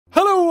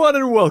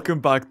everyone, and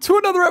welcome back to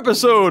another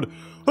episode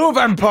of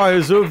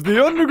Empires of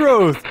the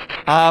Undergrowth.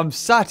 I'm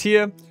sat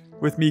here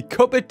with me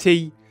cup of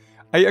tea.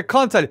 I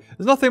can't tell you,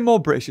 there's nothing more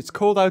British. It's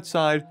cold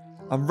outside.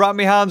 I'm wrapping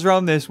my hands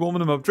around this,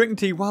 warming them up, drinking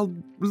tea while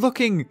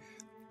looking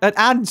at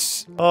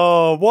ants.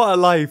 Oh, what a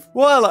life.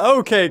 Well,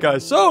 okay,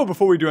 guys. So,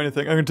 before we do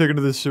anything, I'm going to take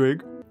another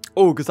swig.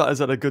 Oh, because that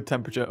is at a good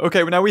temperature.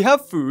 Okay, well, now we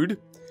have food.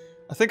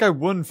 I think I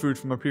won food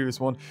from my previous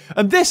one.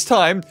 And this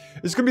time,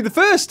 it's going to be the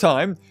first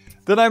time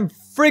that I'm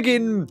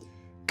friggin'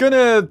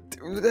 gonna...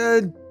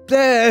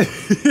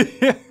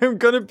 I'm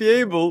gonna be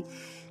able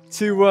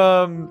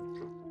to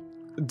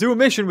do a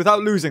mission without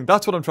losing.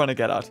 That's what I'm trying to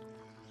get at.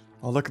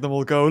 Oh, look at them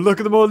all go. Look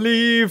at them all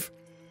leave.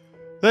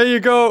 There you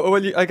go. Oh,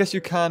 well, I guess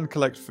you can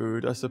collect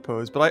food, I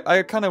suppose. But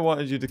I kind of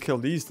wanted you to kill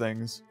these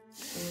things.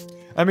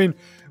 I mean,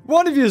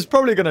 one of you is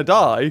probably gonna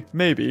die.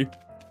 Maybe.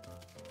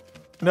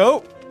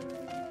 No.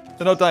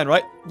 They're not dying,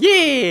 right?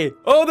 Yeah!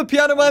 Oh, the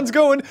piano man's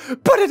going.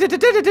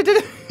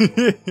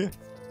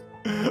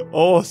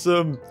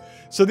 Awesome.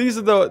 So these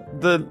are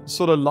the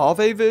sort of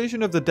larvae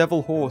version of the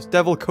devil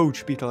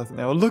coach beetle, I think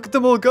they are. Look at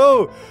them all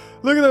go.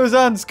 Look at those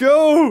ants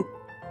go.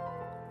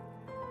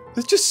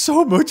 There's just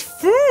so much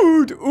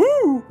food.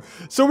 Ooh.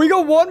 So we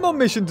got one more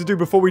mission to do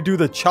before we do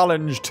the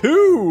challenge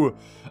 2.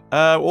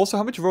 Also,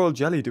 how much royal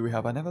jelly do we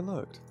have? I never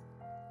looked.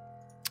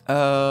 We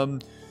have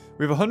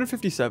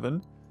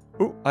 157.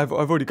 Oh, I've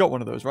already got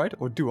one of those, right?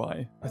 Or do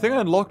I? I think I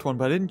unlocked one,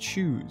 but I didn't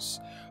choose.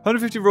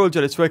 150 royal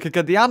jelly, so I could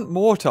get the ant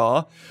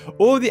mortar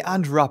or the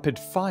ant rapid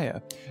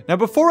fire. Now,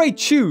 before I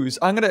choose,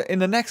 I'm gonna in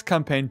the next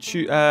campaign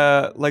choose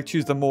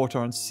the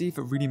mortar and see if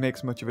it really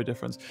makes much of a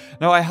difference.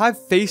 Now, I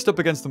have faced up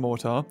against the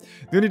mortar.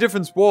 The only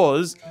difference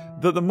was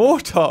that the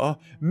mortar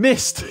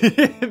missed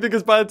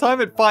because by the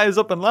time it fires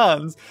up and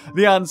lands,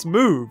 the ants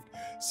moved.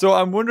 So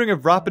I'm wondering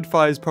if rapid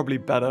fire is probably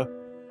better.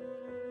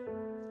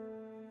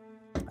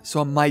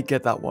 So I might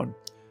get that one.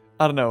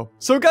 I don't know.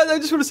 So guys, I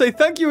just want to say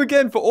thank you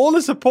again for all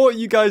the support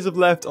you guys have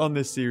left on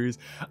this series.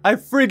 I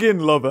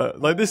friggin' love it.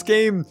 Like, this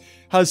game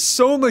has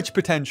so much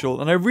potential,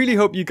 and I really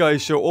hope you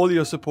guys show all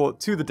your support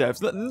to the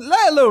devs.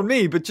 Let alone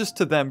me, but just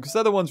to them, because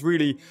they're the ones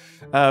really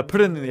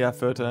putting in the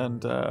effort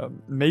and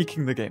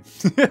making the game.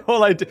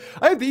 All I do,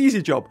 I have the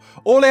easy job.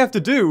 All I have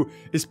to do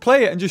is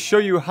play it and just show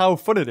you how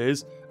fun it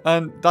is,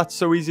 and that's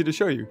so easy to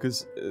show you,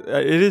 because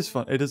it is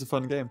fun. It is a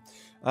fun game.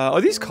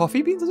 Are these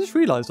coffee beans? I just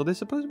realized. Are they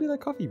supposed to be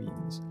like coffee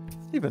beans? I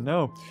don't even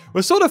know.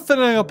 We're sort of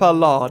filling up our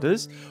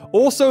larders.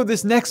 Also,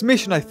 this next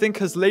mission, I think,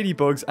 has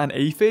ladybugs and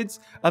aphids.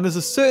 And there's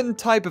a certain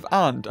type of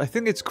ant, I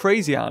think it's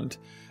crazy ant,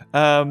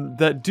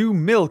 that do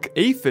milk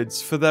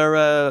aphids for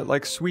their,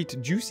 like, sweet,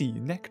 juicy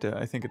nectar,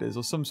 I think it is.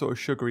 Or some sort of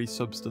sugary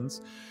substance.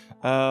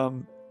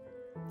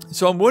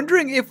 So I'm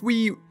wondering if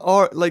we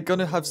are, like,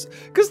 gonna have...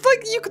 Because,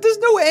 like, there's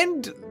no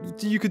end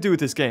you could do with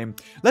this game.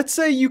 Let's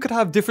say you could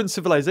have different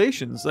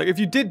civilizations. Like, if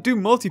you did do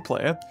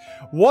multiplayer,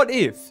 what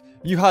if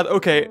you had,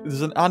 okay,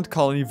 there's an ant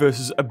colony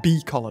versus a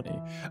bee colony.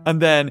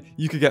 And then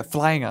you could get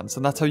flying ants,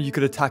 and that's how you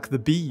could attack the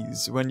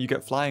bees when you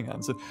get flying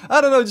ants. And I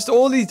don't know, just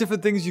all these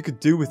different things you could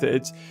do with it.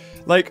 It's,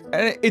 like,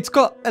 it's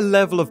got a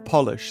level of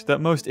polish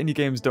that most indie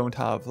games don't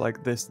have,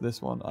 like this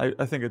one.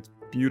 I think it's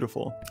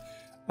beautiful.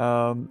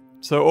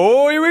 So,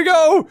 oh, here we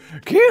go!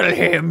 Kill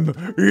him!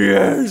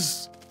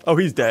 Yes! Oh,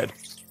 he's dead.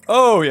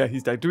 Oh, yeah,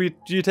 he's dead. Do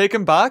you take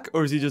him back,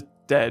 or is he just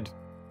dead?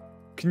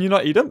 Can you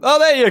not eat him? Oh,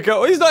 there you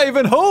go! He's not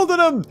even holding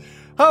him!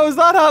 How is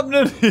that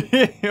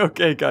happening?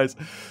 Okay, guys.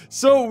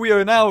 So, we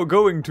are now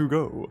going to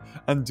go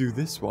and do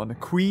this one.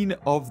 Queen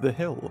of the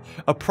Hill.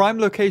 A prime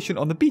location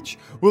on the beach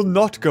will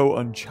not go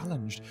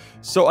unchallenged.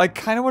 So, I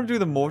kind of want to do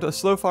the mortar. A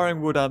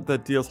slow-firing wood ant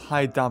that deals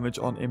high damage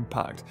on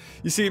impact.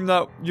 You see,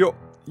 now,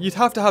 you'd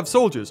have to have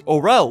soldiers,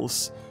 or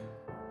else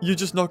you're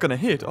just not going to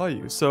hit, are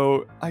you?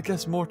 So, I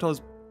guess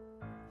mortar's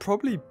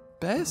probably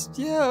best?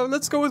 Yeah,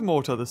 let's go with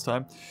mortar this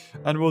time.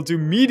 And we'll do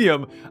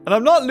medium. And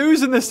I'm not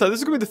losing this time. This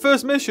is going to be the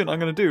first mission I'm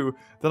going to do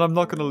that I'm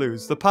not going to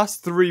lose. The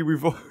past 3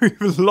 we've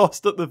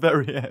lost at the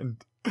very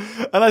end.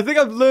 And I think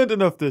I've learned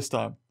enough this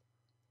time.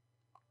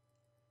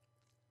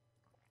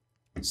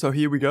 So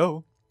here we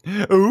go.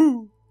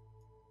 Ooh!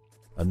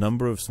 A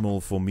number of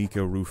small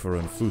Formica, Rufa,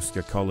 and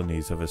Fusca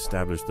colonies have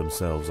established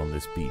themselves on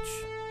this beach.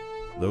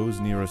 Those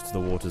nearest to the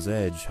water's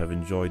edge have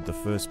enjoyed the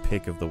first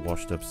pick of the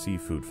washed-up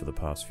seafood for the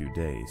past few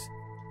days.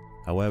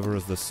 However,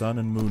 as the sun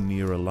and moon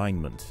near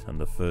alignment and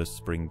the first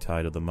spring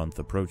tide of the month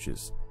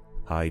approaches,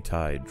 high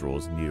tide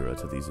draws nearer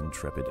to these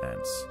intrepid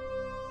ants.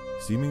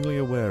 Seemingly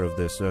aware of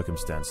their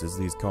circumstances,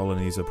 these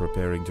colonies are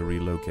preparing to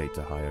relocate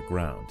to higher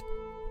ground.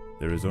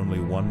 There is only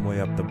one way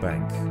up the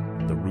bank,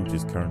 and the route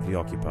is currently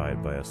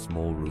occupied by a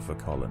small Rufa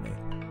colony.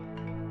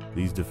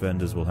 These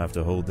defenders will have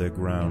to hold their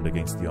ground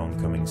against the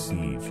oncoming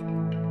siege.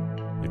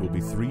 It will be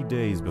 3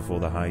 days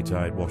before the high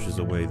tide washes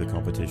away the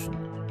competition.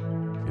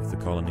 If the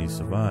colony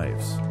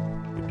survives,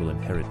 it will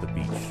inherit the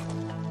beach.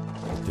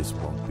 But this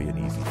won't be an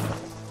easy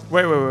fight.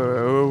 Wait,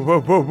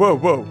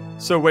 whoa.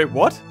 So wait,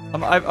 what?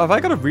 Have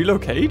I got to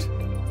relocate?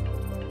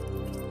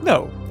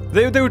 No.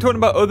 They were talking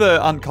about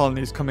other ant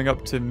colonies coming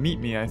up to meet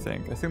me, I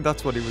think. I think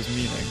that's what he was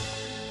meaning.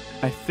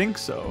 I think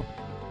so.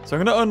 So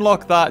I'm going to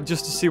unlock that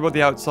just to see what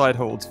the outside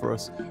holds for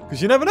us.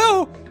 Because you never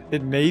know.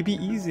 It may be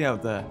easy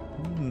out there.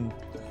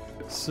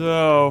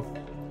 So...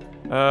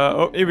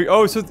 oh, here we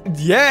go. Oh, so...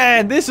 yeah,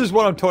 and this is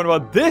what I'm talking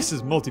about. This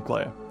is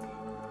multiplayer.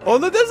 Oh,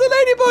 look, there's a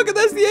ladybug and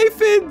there's the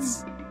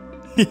aphids.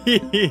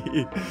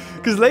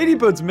 Because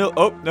ladybugs milk...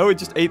 oh, no, it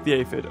just ate the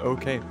aphid.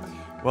 Okay.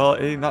 Well,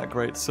 ain't that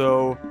great.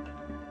 So...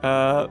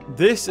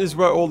 this is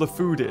where all the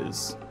food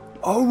is.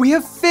 Oh, we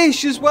have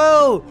fish as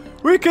well.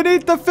 We can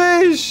eat the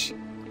fish.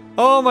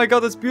 Oh my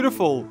god, that's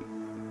beautiful.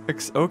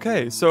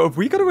 Okay, so if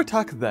we got to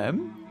attack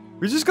them,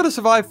 we just got to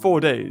survive 4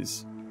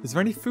 days. Is there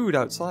any food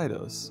outside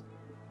us?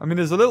 I mean,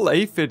 there's a little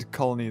aphid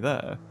colony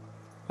there.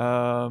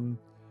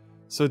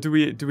 So do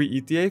we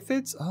eat the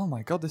aphids? Oh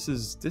my god, this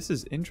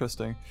is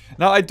interesting.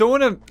 Now, I don't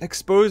want to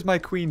expose my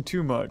queen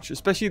too much,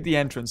 especially at the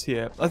entrance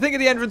here. I think at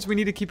the entrance we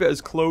need to keep it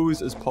as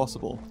closed as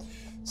possible.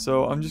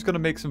 So I'm just going to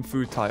make some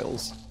food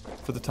tiles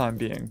for the time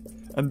being.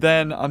 And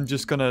then I'm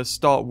just going to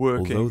start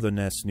working. Although the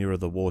nests nearer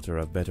the water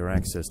have better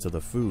access to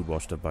the food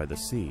washed up by the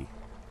sea,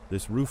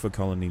 this roofer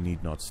colony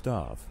need not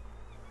starve.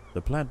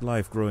 The plant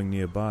life growing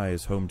nearby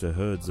is home to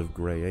herds of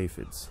grey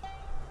aphids.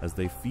 As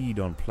they feed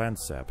on plant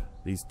sap,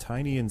 these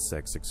tiny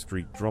insects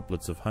excrete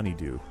droplets of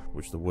honeydew,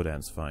 which the wood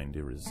ants find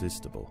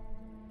irresistible.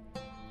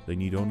 They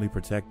need only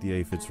protect the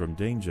aphids from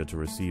danger to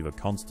receive a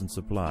constant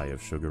supply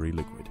of sugary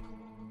liquid.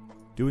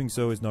 Doing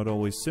so is not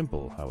always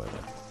simple, however.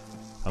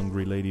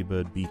 Hungry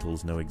ladybird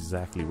beetles know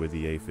exactly where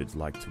the aphids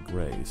like to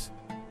graze.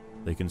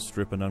 They can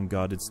strip an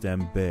unguarded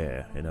stem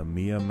bare in a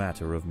mere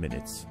matter of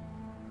minutes.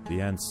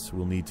 The ants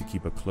will need to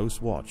keep a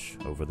close watch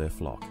over their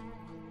flock.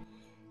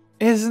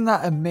 Isn't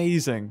that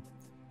amazing?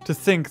 To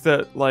think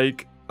that,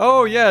 like,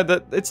 oh yeah,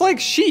 that it's like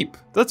sheep.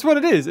 That's what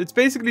it is. It's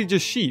basically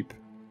just sheep.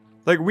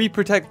 Like, we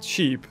protect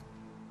sheep,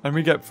 and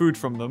we get food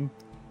from them.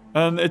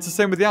 And it's the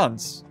same with the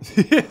ants.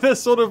 They're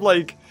sort of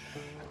like,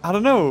 I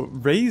don't know,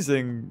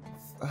 raising...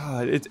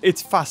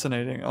 it's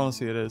fascinating.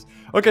 Honestly, it is.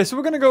 Okay, so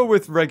we're going to go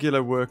with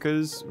regular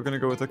workers. We're going to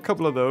go with a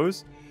couple of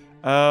those.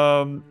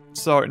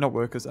 Sorry, not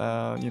workers.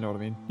 You know what I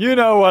mean. You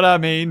know what I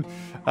mean.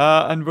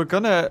 And we're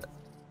going to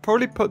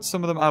probably put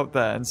some of them out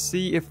there and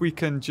see if we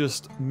can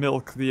just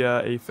milk the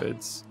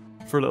aphids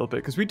for a little bit.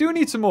 Because we do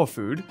need some more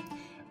food.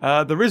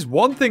 There is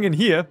one thing in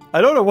here.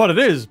 I don't know what it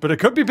is, but it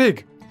could be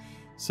big.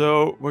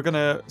 So we're going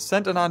to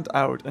send an ant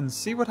out and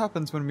see what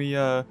happens when we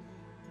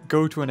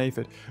go to an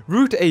aphid.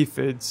 Root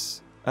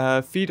aphids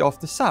feed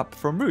off the sap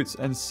from roots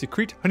and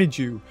secrete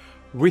honeydew,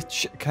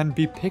 which can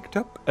be picked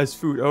up as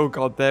food. Oh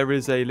god, there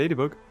is a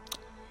ladybug.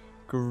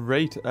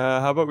 Great.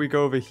 How about we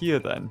go over here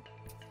then?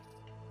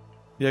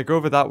 Yeah, go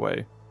over that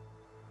way.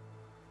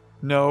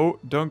 No,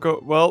 don't go.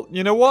 Well,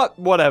 you know what?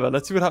 Whatever.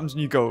 Let's see what happens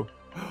when you go.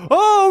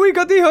 Oh, we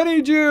got the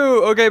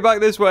honeydew. Okay, back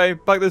this way.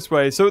 Back this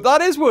way. So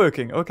that is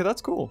working. Okay,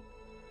 that's cool.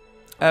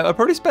 I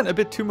probably spent a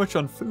bit too much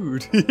on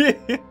food.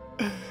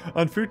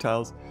 On food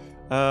tiles.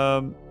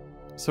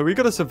 So we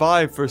got to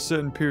survive for a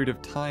certain period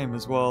of time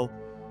as well.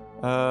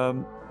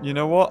 You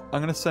know what?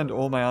 I'm going to send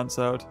all my ants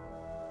out.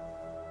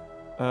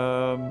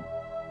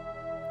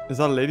 Is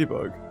that a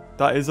ladybug?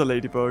 That is a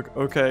ladybug.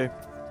 Okay.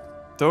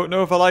 Don't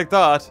know if I like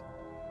that.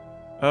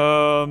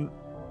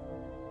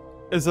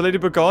 Is the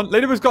ladybug gone?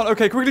 Ladybug's gone.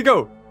 Okay, quickly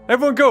go.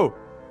 Everyone go.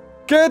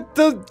 Get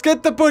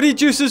the buddy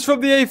juices from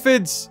the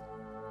aphids.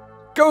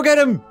 Go get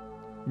them.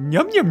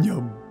 Yum, yum,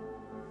 yum.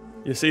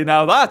 You see,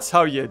 now that's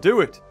how you do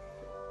it.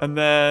 And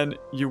then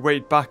you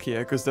wait back here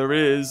because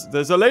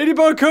there's a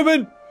ladybug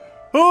coming.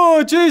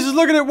 Oh, Jesus,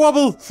 look at it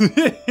wobble.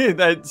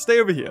 Then stay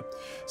over here.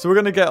 So we're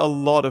going to get a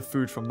lot of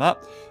food from that,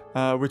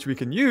 which we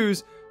can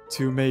use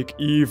to make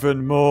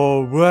even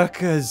more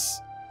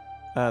workers.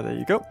 There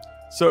you go.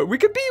 So we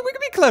could be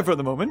clever at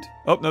the moment.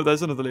 Oh, no,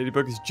 there's another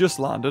ladybug. He's just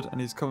landed and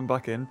he's coming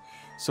back in.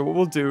 So what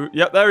we'll do...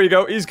 Yep, there you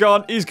go. He's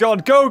gone. He's gone.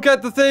 Go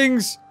get the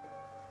things.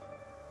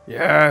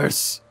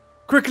 Yes.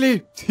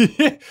 Quickly.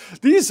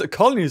 These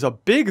colonies are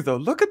big, though.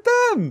 Look at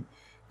them.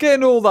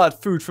 Getting all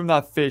that food from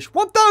that fish.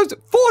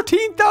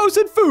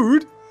 14,000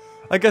 food?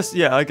 I guess,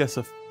 yeah, I guess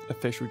a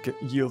fish would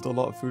yield a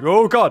lot of food.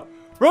 Oh, God.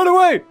 Run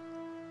away.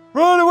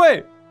 Run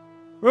away.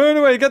 Run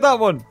away. Get that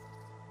one.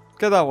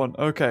 Get that one.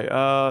 Okay,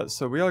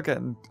 so we are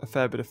getting a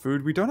fair bit of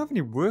food. We don't have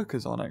any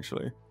workers on,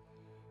 actually.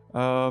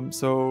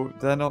 So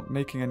they're not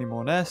making any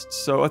more nests.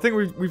 So I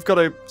think we've got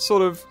to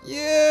sort of,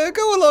 yeah,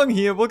 go along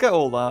here. We'll get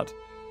all that.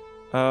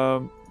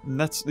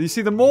 You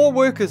see, the more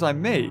workers I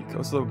make,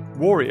 also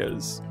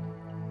warriors,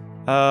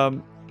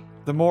 the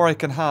more I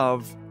can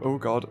have. Oh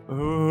god,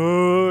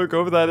 go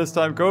over there this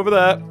time. Go over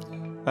there.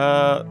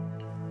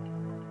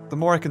 The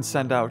more I can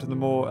send out, and the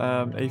more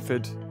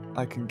aphid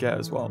I can get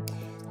as well.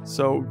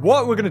 So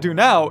what we're gonna do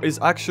now is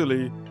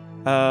actually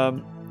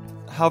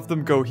have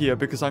them go here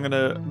because I'm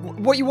gonna.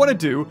 What you want to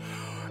do,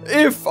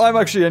 if I'm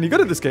actually any good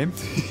at this game,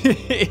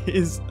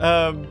 is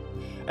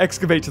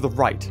excavate to the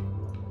right.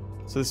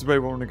 So this is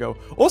where we want to go.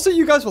 Also,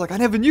 you guys were like, I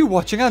never knew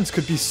watching ants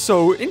could be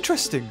so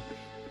interesting.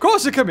 Of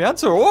course it can be.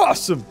 Ants are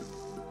awesome.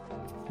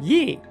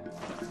 Yeah.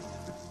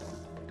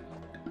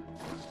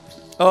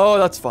 Oh,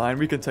 that's fine.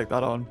 We can take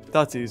that on.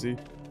 That's easy.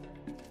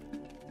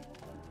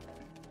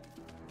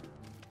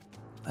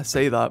 I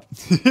say that.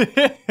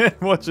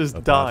 Watch us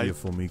A die. party of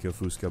Formica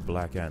fusca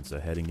black ants are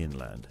heading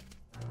inland.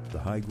 The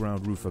high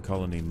ground roofer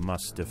colony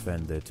must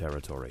defend their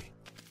territory.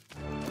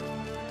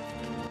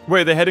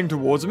 Wait, they're heading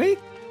towards me?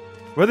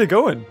 Where are they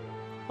going?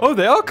 Oh,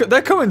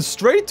 they're coming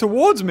straight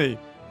towards me.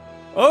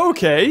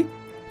 Okay.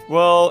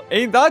 Well,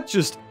 ain't that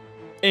just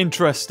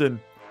interesting?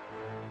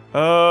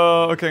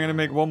 Okay, I'm gonna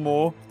make one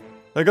more.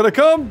 They're gonna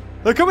come!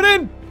 They're coming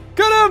in!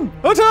 Get them!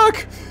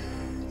 Attack!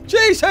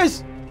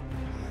 Jesus!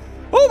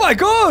 Oh my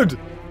god!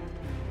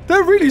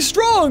 They're really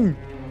strong!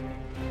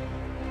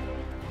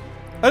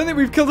 I don't think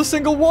we've killed a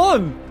single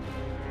one!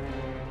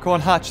 Go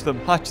on, hatch them,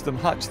 hatch them,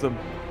 hatch them.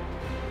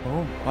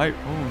 Oh,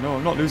 oh no,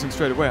 I'm not losing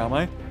straight away, am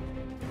I?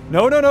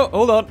 No, no, no,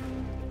 hold on.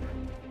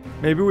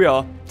 Maybe we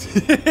are.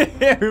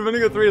 We've only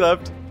got 3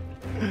 left.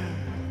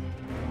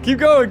 Keep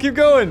going, keep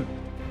going!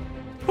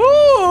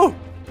 Oh!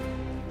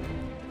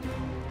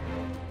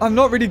 I'm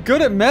not really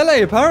good at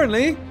melee,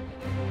 apparently.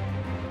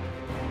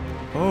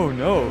 Oh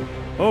no.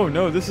 Oh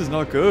no, this is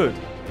not good.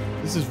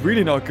 This is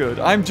really not good.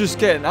 I'm just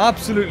getting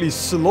absolutely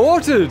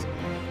slaughtered.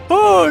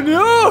 Oh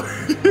no!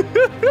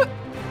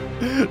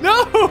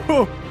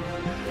 No!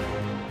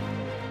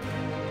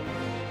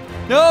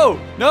 No!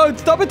 No,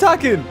 stop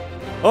attacking!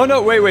 Oh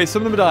no, wait,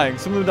 some of them are dying.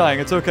 Some of them are dying,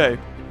 it's okay.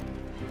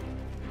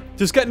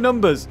 Just get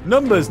numbers.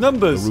 Numbers.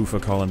 The roofer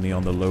colony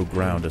on the low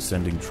ground are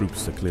sending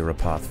troops to clear a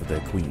path for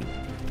their queen.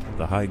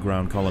 The high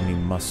ground colony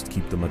must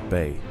keep them at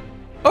bay.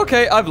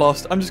 Okay, I've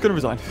lost. I'm just gonna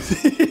resign.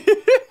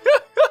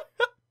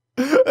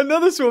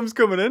 Another swarm's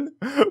coming in.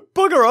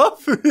 Bugger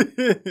off.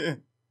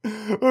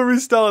 We'll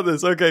restart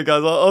this. Okay,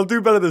 guys, I'll do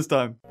better this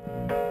time.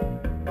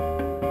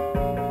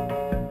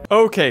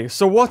 Okay,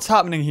 so what's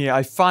happening here?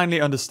 I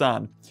finally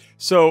understand.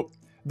 So,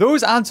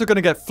 those ants are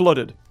gonna get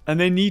flooded, and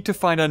they need to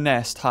find a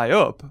nest high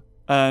up.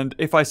 And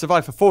if I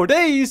survive for 4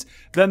 days,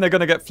 then they're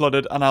gonna get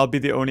flooded, and I'll be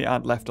the only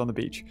ant left on the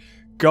beach.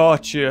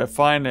 Gotcha.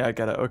 Finally, I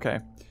get it. Okay.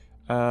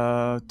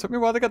 Took me a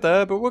while to get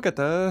there, but we'll get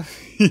there.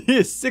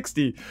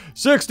 60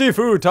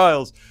 food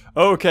tiles.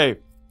 Okay.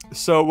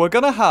 So we're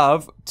gonna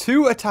have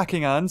 2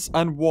 attacking ants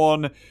and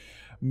 1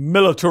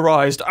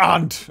 militarized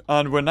ant.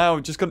 And we're now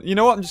just gonna, you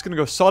know what? I'm just gonna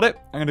go sod it.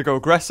 I'm gonna go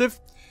aggressive.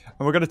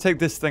 And we're gonna take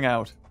this thing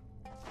out.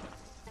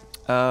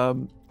 Yeah.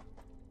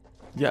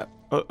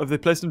 Have they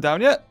placed him down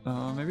yet?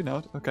 Maybe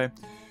not. Okay.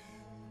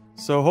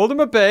 So hold him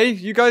at bay.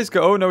 You guys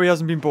go. Oh, no, he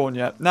hasn't been born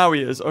yet. Now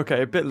he is.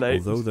 Okay, a bit late.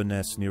 Although the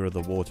nests nearer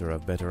the water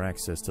have better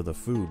access to the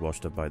food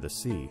washed up by the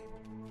sea,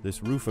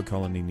 this roofer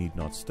colony need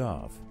not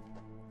starve.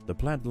 The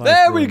plant life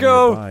there we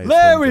go!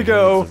 There we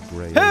go!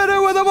 Hit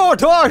it with a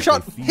mortar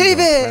shot! Hit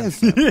it!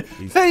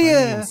 These tiny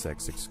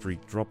insects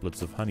excrete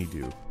droplets of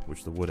honeydew,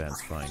 which the wood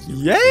ants find.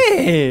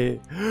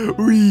 Yay!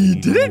 We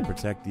did it!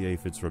 Protect the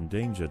aphids from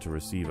danger to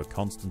receive a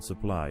constant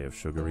supply of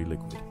sugary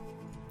liquid.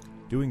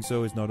 Doing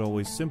so is not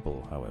always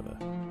simple, however.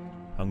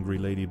 Hungry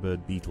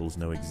ladybird beetles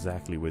know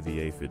exactly where the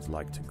aphids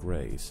like to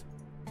graze.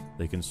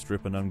 They can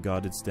strip an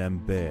unguarded stem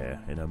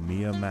bare in a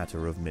mere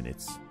matter of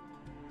minutes.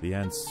 The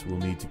ants will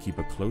need to keep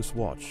a close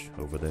watch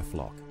over their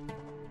flock.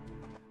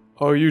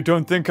 Oh, you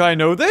don't think I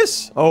know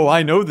this? Oh,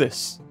 I know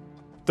this.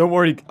 Don't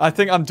worry, I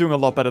think I'm doing a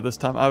lot better this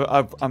time.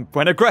 I'm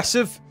went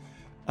aggressive,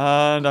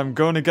 and I'm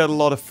going to get a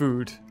lot of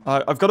food.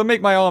 I've got to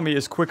make my army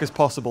as quick as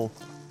possible,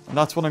 and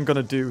that's what I'm going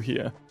to do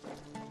here.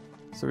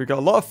 So we got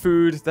a lot of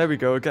food. There we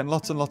go, getting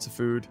lots and lots of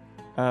food.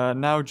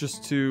 Now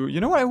just to,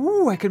 you know what?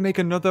 Ooh, I can make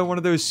another one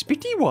of those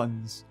spitty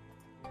ones.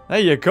 There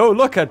you go,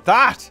 look at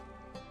that.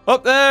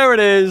 Up there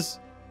it is.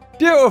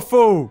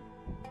 Beautiful!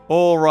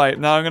 Alright,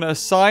 now I'm going to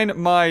assign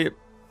my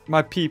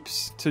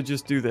peeps to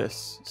just do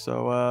this.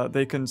 So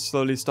they can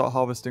slowly start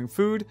harvesting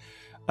food.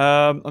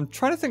 I'm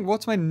trying to think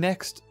what's my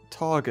next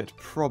target,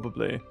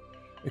 probably.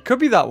 It could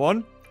be that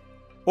one.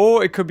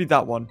 Or it could be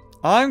that one.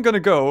 I'm going to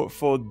go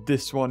for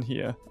this one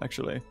here,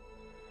 actually.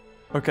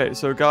 Okay,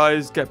 so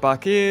guys, get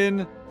back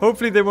in.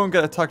 Hopefully they won't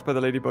get attacked by the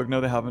ladybug.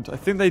 No, they haven't. I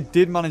think they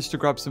did manage to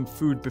grab some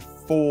food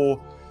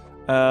before...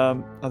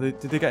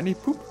 did they get any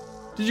poop?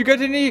 Did you get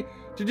any...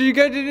 Did you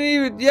get any...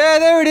 Yeah,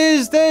 there it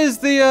is. There's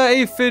the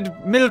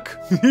aphid milk.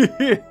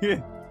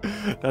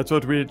 That's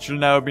what we shall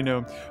now be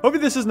known. Hopefully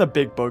this isn't a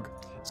big bug.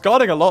 It's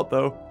guarding a lot,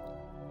 though.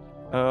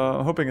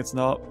 I'm hoping it's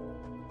not.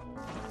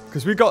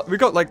 Because we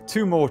got like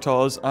 2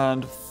 mortars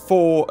and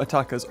 4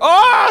 attackers.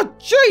 Ah,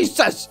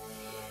 Jesus!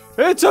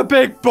 It's a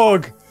big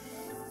bug.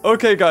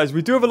 Okay, guys,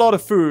 we do have a lot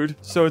of food,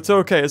 so it's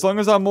okay. As long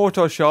as our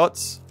mortar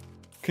shots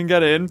can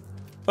get in.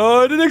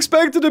 Oh, I didn't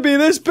expect it to be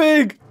this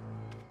big.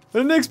 I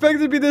didn't expect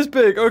it to be this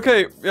big.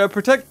 Okay, yeah,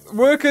 protect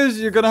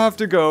workers. You're gonna have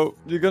to go.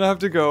 You're gonna have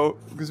to go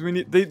because we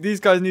need these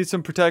guys need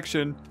some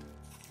protection.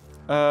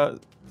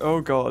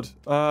 Oh god.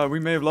 We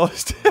may have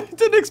lost. I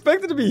didn't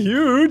expect it to be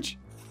huge.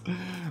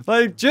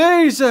 Like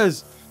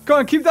Jesus. Go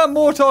on, keep that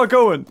mortar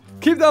going.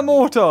 Keep that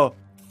mortar.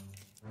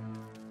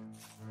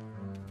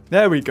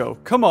 There we go.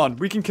 Come on,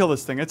 we can kill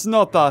this thing. It's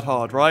not that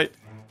hard, right?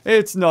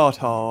 It's not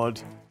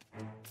hard.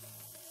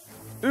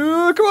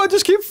 Come on,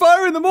 just keep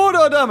firing the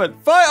mortar, damn it.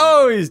 Fire!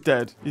 Oh, he's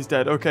dead. He's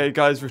dead. Okay,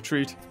 guys,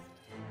 retreat.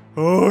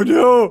 Oh,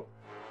 no.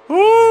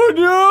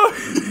 Oh,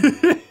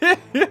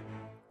 no.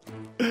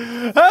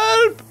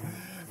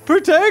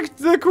 protect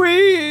the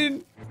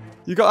queen.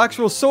 You got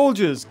actual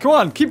soldiers. Come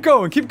on, keep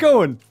going, keep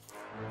going.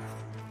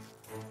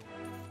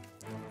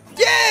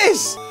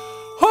 Yes!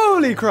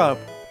 Holy crap.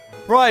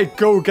 Right,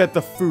 go get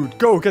the food.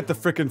 Go get the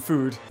frickin'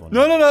 food.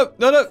 No.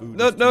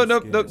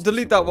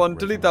 Delete that one.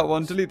 Delete that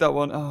one. Delete that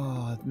one.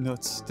 Oh,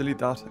 nuts. Delete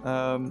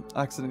that.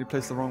 Accidentally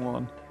placed the wrong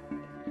one.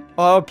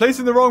 Oh,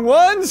 placing the wrong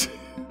ones?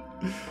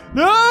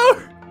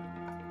 No!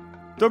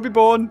 Don't be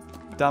born.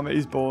 Damn it,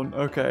 he's born.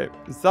 Okay.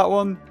 It's that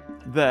one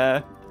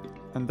there.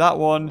 And that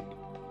one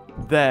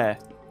there.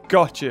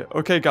 Gotcha.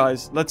 Okay,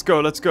 guys. Let's go.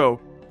 Let's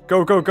go.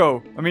 Go, go,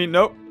 go. I mean,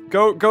 no.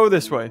 Go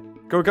this way.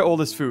 Go get all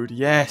this food.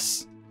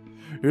 Yes.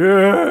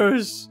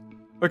 Yes.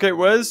 Okay,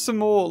 where's some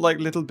more, like,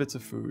 little bits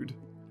of food?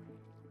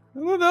 I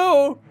don't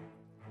know.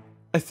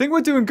 I think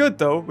we're doing good,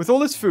 though, with all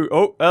this food.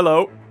 Oh,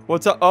 hello.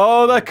 What's up?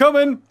 Oh, they're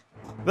coming.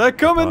 They're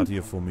coming. A party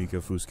of Formica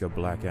fusca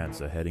black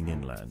ants are heading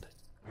inland.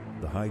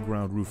 The high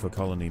ground roofer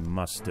colony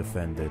must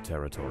defend their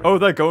territory. Oh,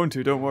 they're going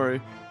to. Don't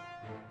worry.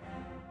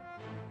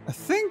 I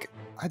think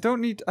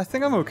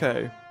I'm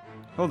okay.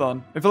 Hold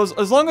on.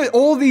 As long as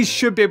all these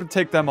should be able to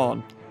take them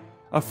on.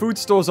 Our food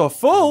stores are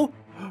full.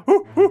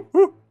 Ooh, ooh,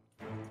 ooh.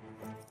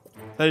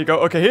 There you go.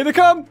 Okay, here they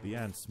come. The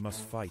ants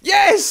must fight.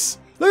 Yes!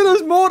 Look at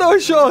those mortar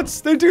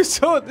shots. They do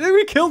so.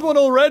 We killed one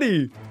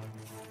already.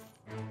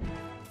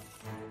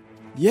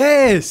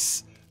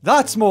 Yes!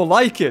 That's more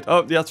like it.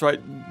 Oh, that's right.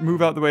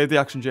 Move out the way of the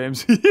action,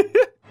 James.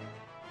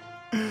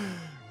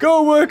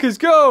 Go, workers,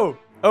 go!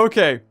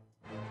 Okay.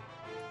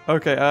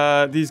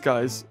 Okay, these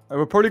guys.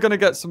 We're probably going to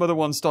get some other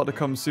ones start to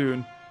come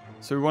soon.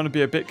 So we want to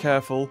be a bit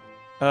careful.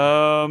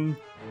 I'm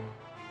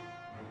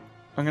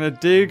going to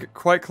dig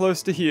quite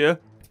close to here.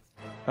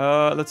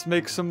 Let's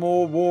make some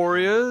more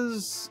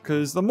warriors.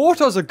 Because the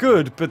mortars are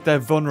good, but they're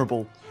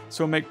vulnerable.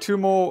 So we'll make 2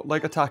 more,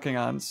 like, attacking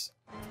ants.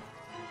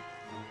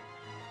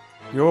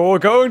 You're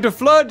going to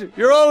flood!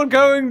 You're all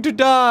going to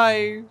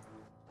die!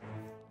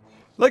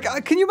 Like,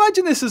 can you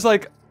imagine this as,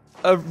 like,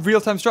 a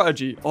real-time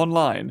strategy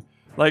online?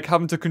 Like,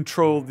 having to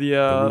control the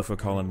roofer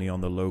colony on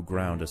the low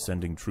ground are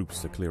sending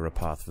troops to clear a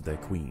path for their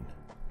queen.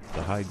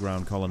 The high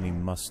ground colony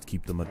must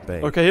keep them at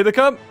bay. Okay, here they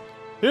come!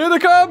 Here they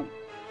come!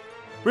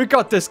 We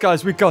got this,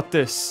 guys. We got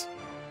this.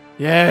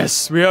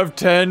 Yes, we have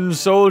 10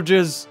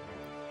 soldiers.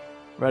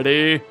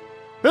 Ready?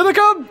 Here they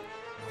come!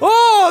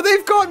 Oh,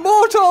 they've got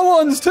mortar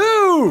ones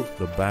too!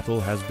 The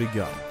battle has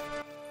begun.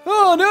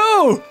 Oh,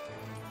 no!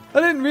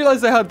 I didn't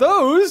realize they had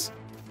those.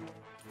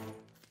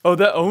 Oh,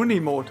 they're only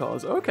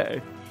mortars.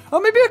 Okay. Oh,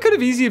 maybe I could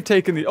have easily have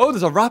taken the... Oh,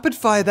 there's a rapid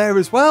fire there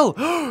as well.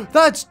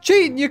 That's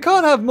cheating. You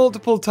can't have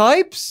multiple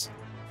types.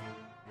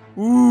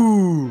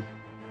 Ooh.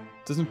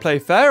 Doesn't play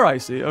fair, I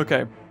see.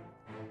 Okay.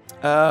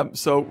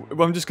 So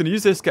I'm just going to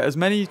use this, get as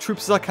many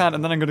troops as I can,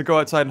 and then I'm going to go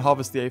outside and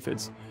harvest the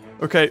aphids.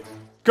 Okay,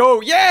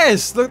 go!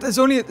 Yes! Look, it's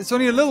only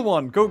a little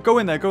one. Go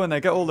in there,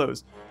 get all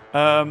those.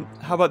 How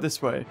about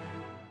this way?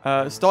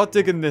 Start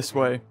digging this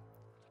way.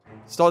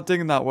 Start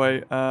digging that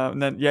way, and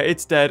then, yeah,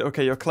 it's dead.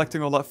 Okay, you're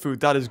collecting all that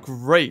food. That is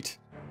great.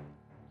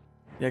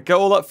 Yeah, get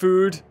all that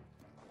food.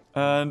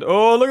 And,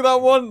 oh, look at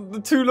that one! The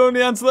 2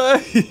 lonely ants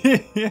there!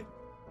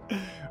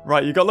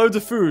 Right, you got loads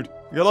of food.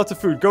 You got lots of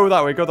food. Go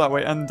that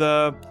way,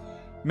 and,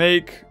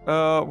 make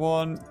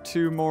 1,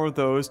 2 more of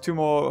those. 2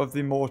 more of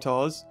the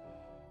mortars.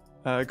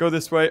 Go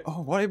this way.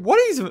 Oh,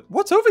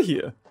 what's over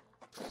here?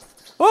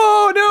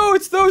 Oh no,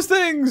 it's those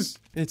things!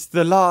 It's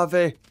the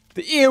larvae.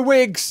 The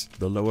earwigs!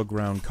 The lower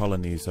ground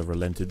colonies have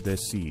relented their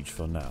siege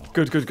for now.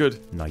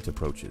 Good. Night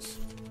approaches.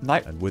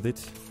 Night. And with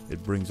it,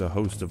 it brings a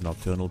host of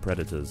nocturnal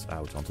predators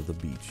out onto the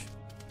beach.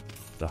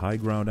 The high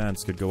ground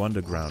ants could go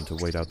underground to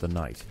wait out the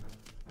night,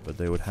 but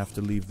they would have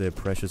to leave their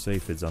precious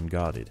aphids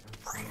unguarded.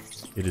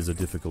 It is a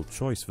difficult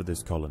choice for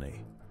this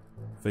colony.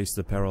 Face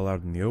the peril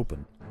out in the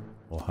open,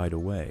 or hide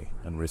away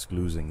and risk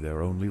losing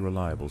their only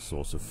reliable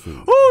source of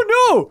food. Oh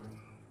no!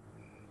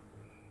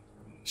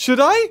 Should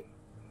I?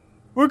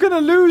 We're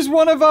gonna lose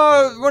one of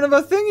our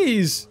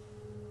thingies.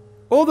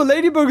 All the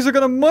ladybugs are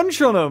gonna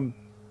munch on them.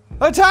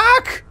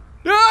 Attack!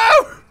 No!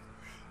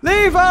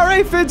 Leave our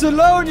aphids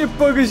alone, you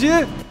buggers,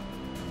 you!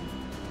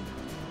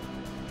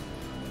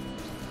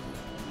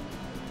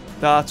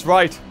 That's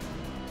right.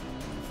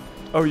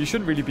 Oh, you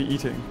shouldn't really be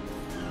eating.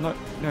 No,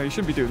 you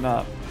shouldn't be doing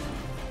that.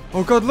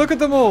 Oh god, look at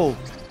them all!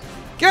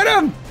 Get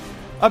them!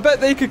 I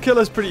bet they could kill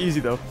us pretty easy,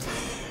 though.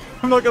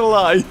 I'm not gonna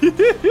lie.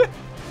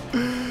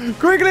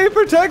 Quickly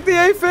protect the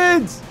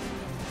aphids!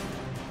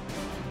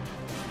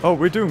 Oh,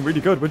 we're doing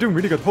really good.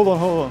 Hold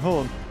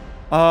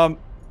on.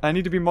 I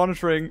need to be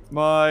monitoring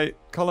my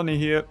colony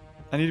here.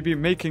 I need to be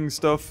making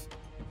stuff.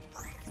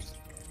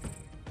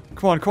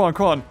 Come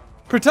on.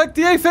 Protect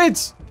the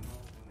aphids!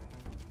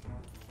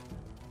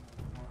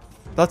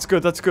 That's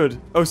good.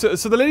 Oh, so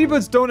the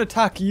ladybirds don't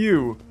attack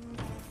you.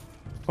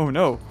 Oh,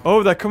 no.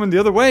 Oh, they're coming the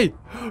other way.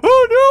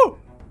 Oh, no!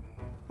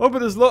 Oh, but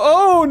there's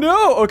oh,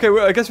 no! Okay,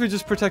 well, I guess we're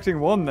just protecting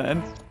one,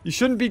 then. You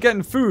shouldn't be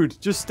getting food.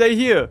 Just stay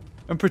here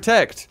and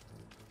protect.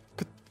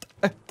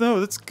 But, no,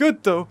 that's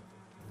good, though.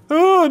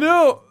 Oh,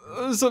 no!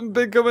 There's something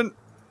big coming.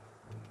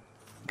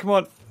 Come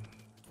on.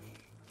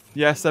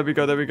 Yes, there we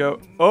go, there we go.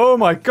 Oh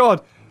my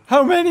god!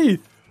 How many?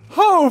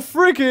 How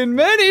freaking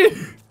many?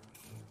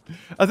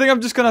 I think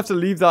I'm just gonna have to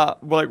leave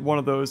that, like, one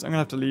of those. I'm gonna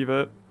have to leave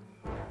it.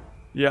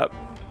 Yep.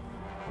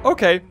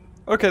 Okay.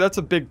 Okay, that's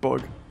a big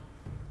bug.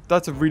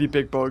 That's a really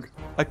big bug.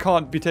 I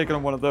can't be taking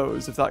on one of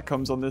those if that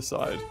comes on this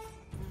side.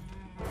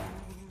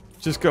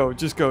 Just go,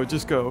 just go,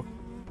 just go.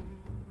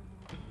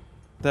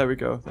 There we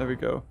go, there we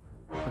go.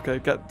 Okay,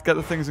 get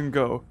the things and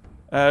go.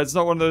 It's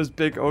not one of those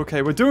big...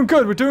 Okay, we're doing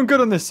good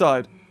on this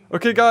side.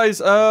 Okay, guys,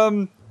 yeah,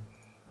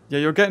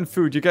 you're getting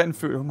food, you're getting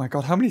food. Oh my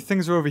god, how many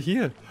things are over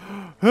here?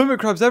 Hermit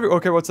crabs everywhere.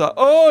 Okay, what's that?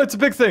 Oh, it's a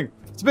big thing.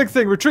 It's a big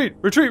thing. Retreat,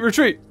 retreat,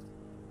 retreat.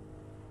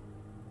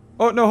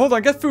 Oh, no, hold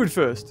on, get food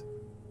first.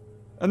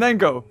 And then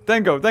go,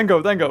 then go, then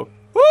go, then go.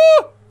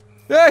 Woo!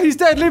 Yeah, he's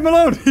dead, leave him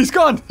alone. He's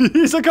gone,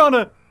 he's a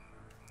goner.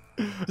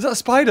 Is that a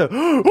spider?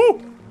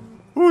 Oh!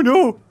 Oh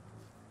no!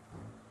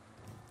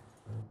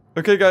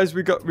 Okay, guys,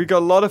 we got a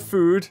lot of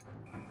food.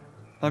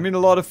 I mean, a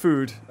lot of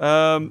food.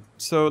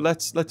 So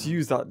let's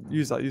use that.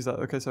 Use that.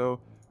 Okay,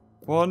 so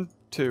 1,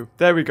 2.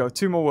 There we go.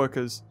 2 more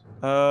workers.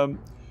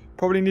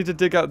 Probably need to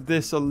dig out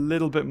this a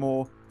little bit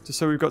more, just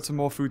so we've got some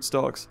more food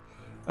stocks.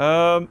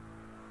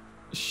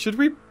 Should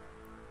we?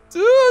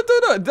 I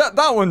don't know.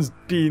 That one's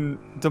been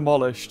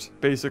demolished,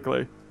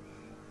 basically.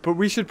 But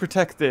we should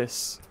protect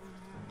this.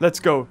 Let's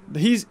go. Are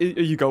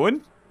you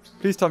going?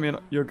 Please tell me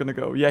you're gonna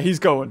go. Yeah, he's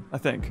going, I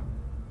think.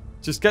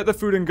 Just get the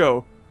food and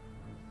go.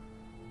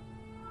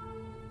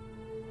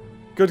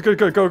 Good, good,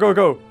 good. Go, go,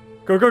 go.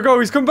 Go, go, go.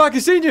 He's come back.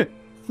 He's seen you.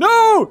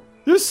 No!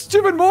 You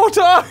stupid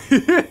mortar!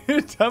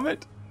 Damn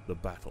it. The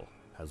battle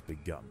has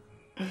begun.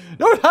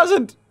 No, it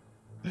hasn't.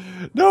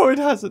 No, it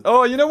hasn't.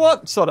 Oh, you know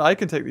what? Sorry, I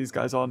can take these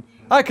guys on.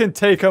 I can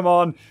take them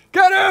on.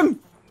 Get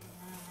him!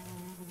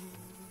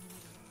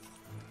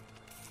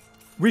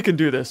 We can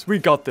do this. We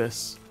got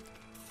this.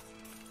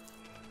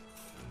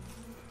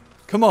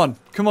 Come on,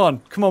 come on,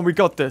 come on, we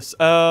got this.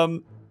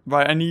 Right,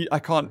 I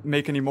can't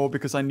make any more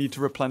because I need to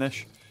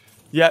replenish.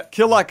 Yeah,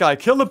 kill that guy,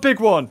 kill the big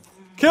one.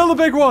 Kill the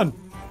big one.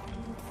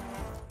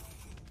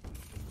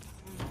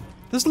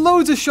 There's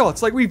loads of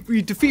shots, like we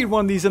defeated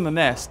one of these in the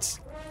nests.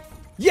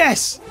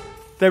 Yes!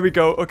 There we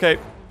go, okay.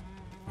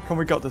 Come on,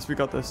 we got this, we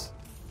got this.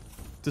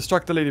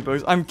 Distract the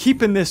ladybugs. I'm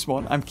keeping this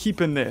one, I'm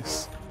keeping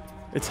this.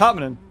 It's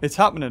happening, it's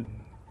happening.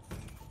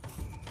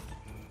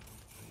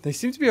 They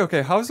seem to be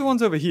okay. How's the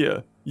ones over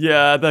here?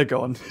 Yeah, they're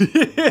gone.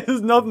 There's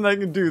nothing I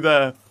can do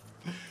there.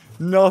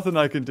 Nothing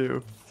I can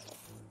do.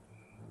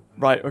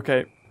 Right,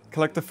 okay.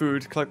 Collect the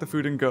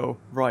food and go.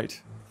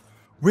 Right.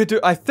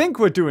 I think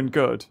we're doing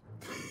good.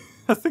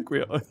 I think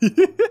we are.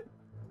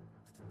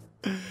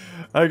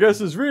 I guess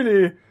there's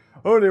really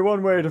only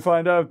one way to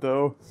find out,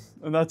 though.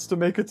 And that's to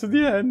make it to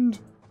the end.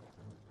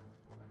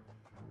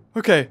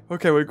 Okay,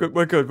 okay, we're good,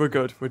 we're good, we're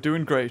good. We're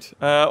doing great.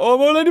 Oh,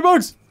 more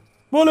ladybugs!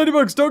 More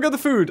ladybugs, don't get the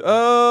food.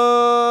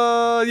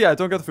 Yeah,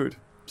 don't get the food.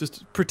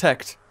 Just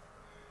protect.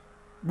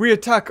 We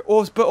attack,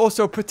 but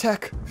also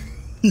protect.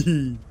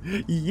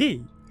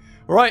 Yay.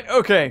 Right,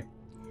 okay.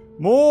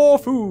 More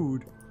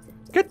food.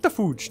 Get the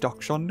food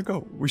stocks on the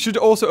go. We should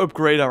also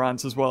upgrade our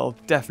ants as well.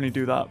 Definitely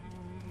do that.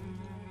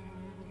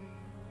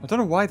 I don't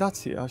know why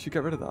that's here. I should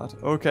get rid of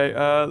that. Okay,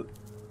 oh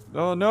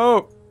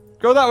no.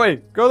 Go that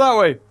way. Go that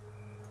way.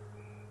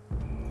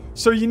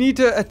 So you need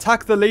to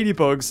attack the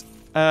ladybugs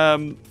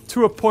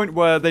to a point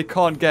where they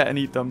can't get and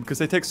eat them because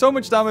they take so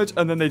much damage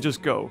and then they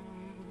just go.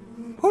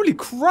 Holy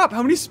crap,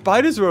 how many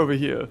spiders are over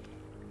here?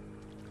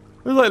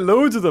 There's like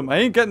loads of them. I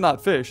ain't getting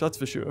that fish, that's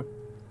for sure.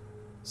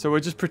 So we're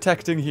just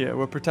protecting here.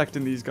 We're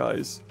protecting these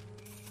guys.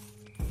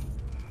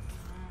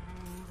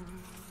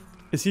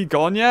 Is he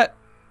gone yet?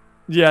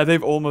 Yeah,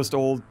 they've almost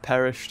all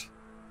perished.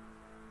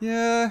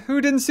 Yeah, who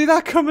didn't see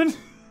that coming?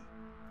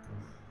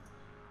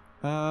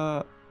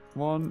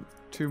 1,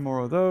 2 more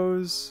of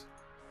those.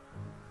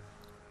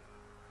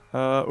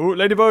 Oh,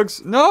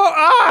 ladybugs. No!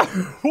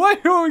 Ah! Why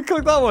don't we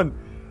click that one?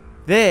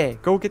 There,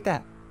 go get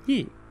that.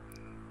 Yeah.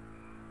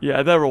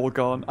 Yeah, they're all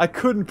gone. I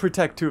couldn't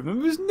protect 2 of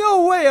them. There's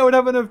no way I would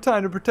have enough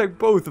time to protect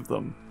both of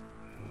them.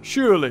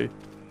 Surely.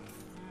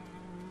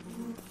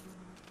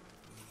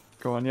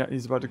 Go on, yeah,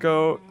 he's about to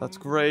go. That's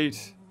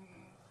great.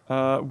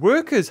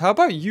 Workers, how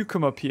about you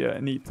come up here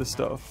and eat the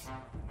stuff?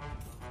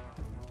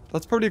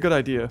 That's probably a good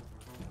idea.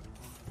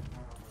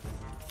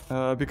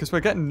 Because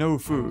we're getting no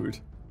food.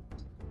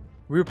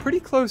 We were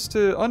pretty close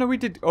to... Oh, no, we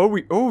did...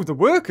 Oh, the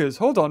workers.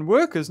 Hold on,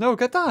 workers. No,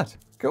 get that.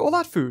 Get all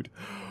that food.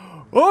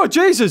 Oh,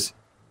 Jesus!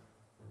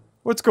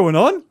 What's going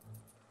on?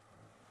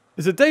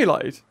 Is it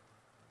daylight?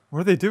 What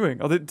are they doing?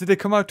 Did they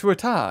come out to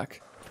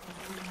attack?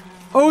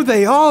 Oh,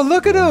 they are!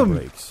 Look at them!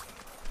 Breaks,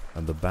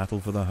 and the battle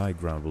for the high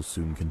ground will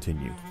soon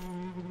continue.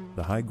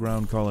 The high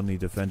ground colony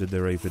defended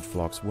their aphid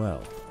flocks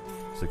well,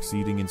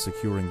 succeeding in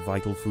securing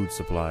vital food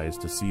supplies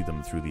to see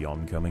them through the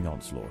oncoming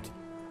onslaught.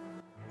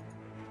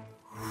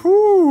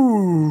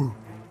 Whew.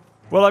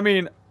 Well, I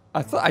mean,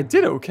 I thought I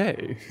did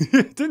okay.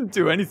 Didn't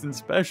do anything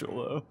special,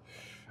 though.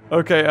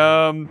 Okay,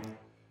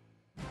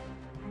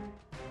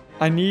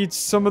 I need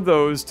some of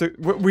those to...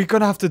 We're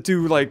gonna have to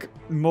do, like,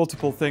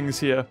 multiple things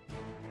here.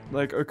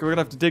 Like, okay, we're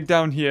gonna have to dig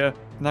down here,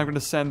 and I'm gonna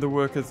send the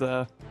workers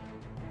there.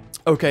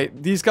 Okay,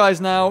 these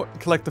guys now,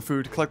 collect the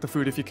food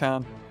if you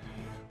can.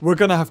 We're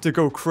gonna have to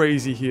go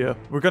crazy here.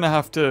 We're gonna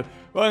have to,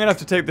 well, I'm gonna have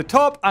to take the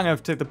top, I'm gonna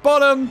have to take the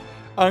bottom,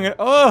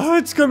 oh,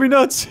 it's gonna be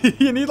nuts.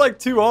 You need like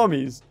 2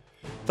 armies.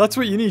 That's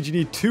what you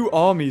need 2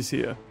 armies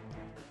here.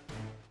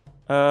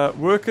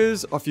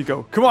 Workers, off you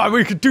go. Come on,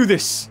 we can do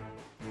this!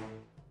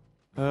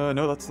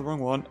 No, that's the wrong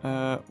one.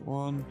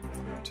 1,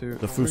 2,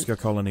 The Fusca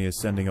colony is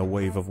sending a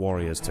wave of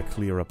warriors to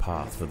clear a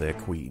path for their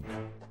queen.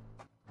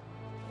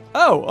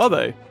 Oh, are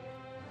they?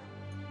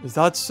 Is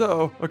that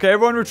so? Okay,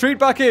 everyone retreat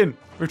back in!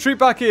 Retreat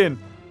back in!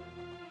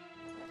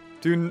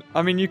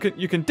 I mean, you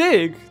can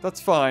dig,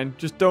 that's fine.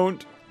 Just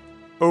don't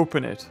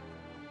open it.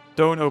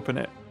 Don't open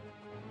it.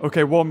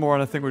 Okay, one more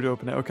and I think we'd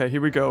open it. Okay,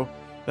 here we go.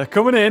 They're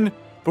coming in,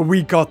 but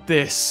we got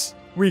this.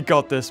 We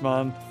got this,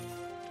 man.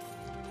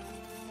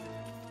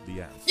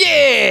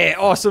 Yeah!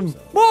 Awesome!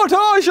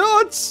 Mortar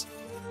shots!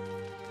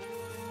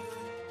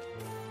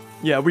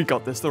 Yeah, we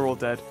got this. They're all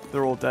dead.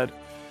 They're all dead.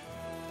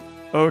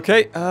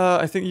 Okay,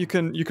 I think you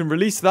can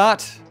release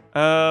that.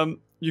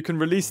 You can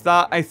release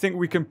that. I think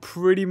we can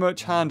pretty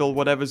much handle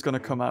whatever's gonna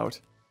come out.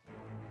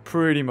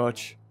 Pretty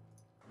much.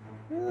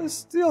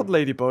 It's the odd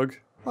ladybug.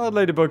 Odd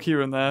ladybug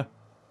here and there.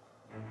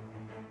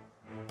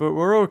 But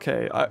we're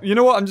okay. You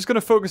know what? I'm just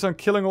gonna focus on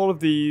killing all of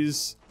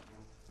these.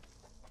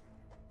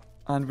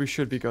 And we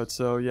should be good.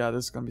 So yeah,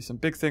 there's going to be some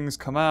big things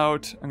come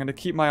out. I'm going to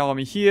keep my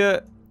army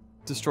here.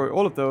 Destroy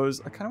all of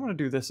those. I kind of want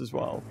to do this as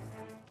well.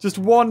 Just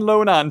one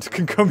lone ant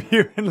can come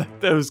here and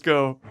let those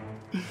go.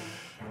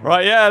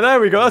 Right, yeah, there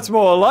we go. That's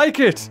more like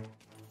it.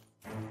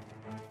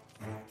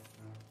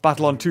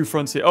 Battle on 2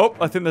 fronts here. Oh,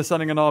 I think they're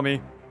sending an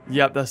army.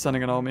 Yep, they're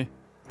sending an army.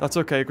 That's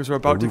okay, because we're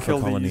about to kill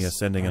these. The colony is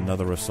sending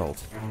another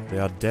assault. They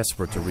are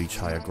desperate to reach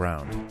higher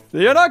ground.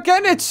 You're not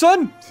getting it,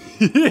 son!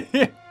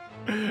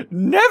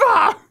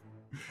 Never!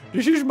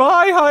 This is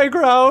my high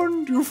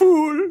ground, you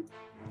fool.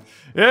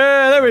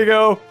 Yeah, there we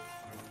go.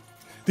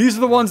 These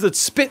are the ones that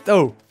spit,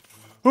 though.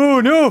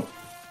 Oh, no.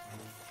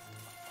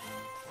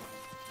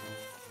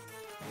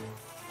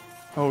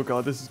 Oh,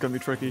 God, this is going to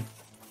be tricky.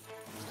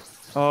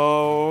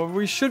 Oh,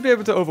 we should be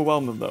able to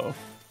overwhelm them, though.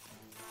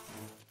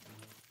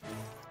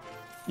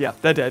 Yeah,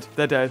 they're dead.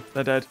 They're dead.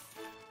 They're dead.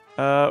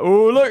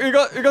 Oh, look,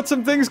 you got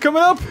some things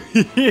coming up.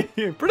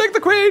 Protect the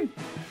queen.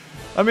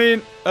 I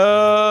mean,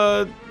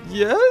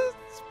 yeah.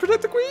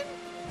 Protect the queen?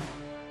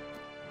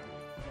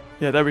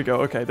 Yeah, there we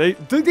go. Okay,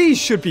 these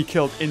should be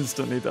killed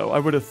instantly, though. I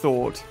would have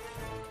thought.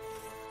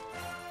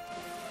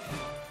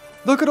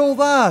 Look at all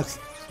that!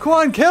 Come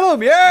on, kill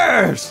them!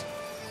 Yes!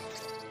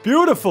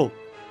 Beautiful!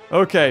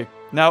 Okay,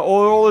 now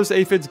all those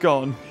aphids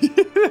gone.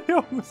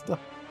 Almost done.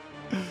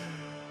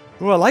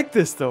 Oh, I like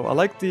this, though. I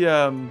like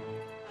the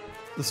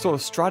sort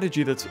of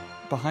strategy that's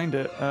behind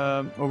it.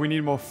 Oh, we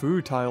need more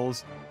food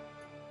tiles.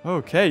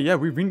 Okay, yeah,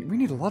 we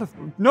need a lot of...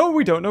 No,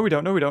 we don't. No, we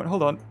don't. No, we don't.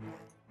 Hold on.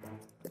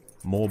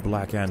 More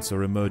black ants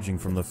are emerging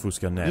from the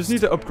Fusca nest. You just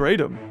need to upgrade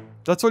them.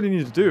 That's all you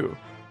need to do.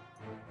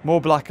 More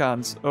black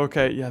ants.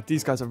 Okay, yeah,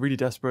 these guys are really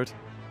desperate.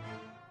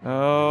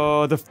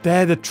 Oh,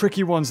 they're the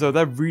tricky ones, though.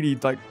 They're really,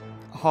 like,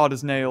 hard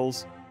as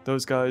nails.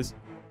 Those guys.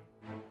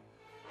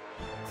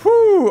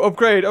 Whew!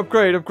 Upgrade,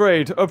 upgrade,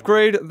 upgrade.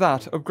 Upgrade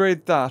that,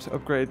 upgrade that,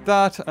 upgrade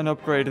that, and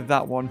upgrade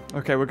that one.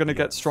 Okay, we're gonna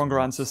get stronger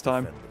ants this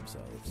time.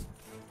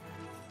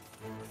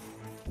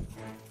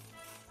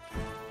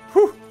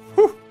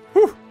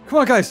 Come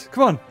on, guys.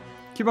 Come on.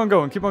 Keep on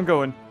going. Keep on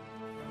going.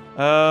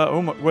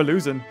 Oh my, we're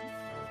losing.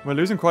 We're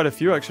losing quite a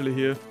few, actually,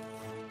 here.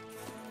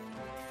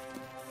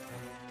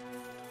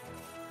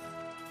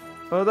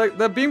 Oh,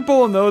 they're being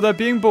born, though. They're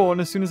being born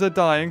as soon as they're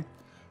dying.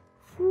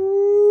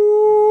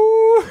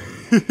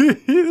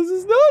 This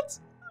is nuts.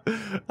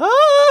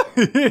 Ah!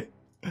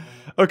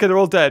 Okay, they're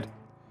all dead.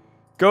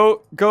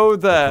 Go there.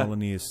 The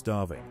colony is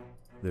starving.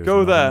 There's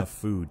not enough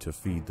food to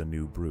feed the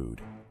new brood.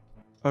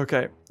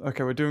 Okay,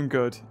 we're doing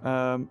good.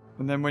 And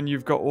then when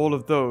you've got all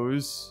of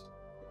those...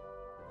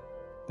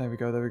 There we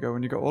go.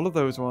 When you've got all of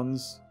those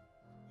ones,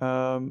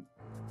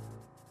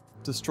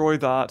 destroy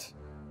that.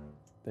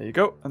 There you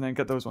go, and then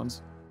get those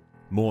ones.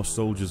 More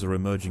soldiers are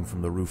emerging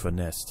from the roofer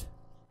nest.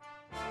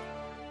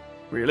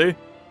 Really?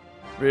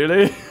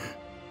 Really?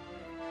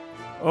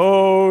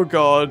 Oh,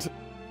 God.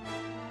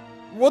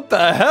 What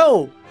the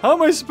hell? How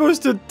am I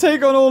supposed to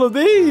take on all of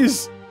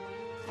these?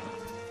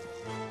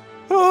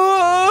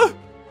 Ah!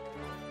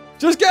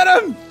 Just get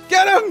him!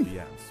 Get him!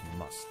 The ants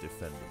must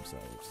defend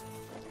themselves.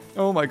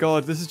 Oh my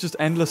God, this is just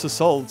endless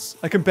assaults.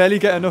 I can barely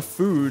get enough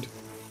food.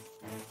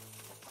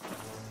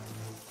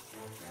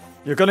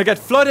 You're gonna get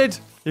flooded!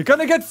 You're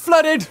gonna get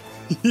flooded!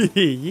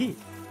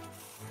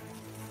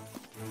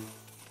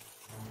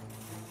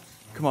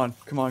 Come on,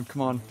 come on,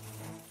 come on.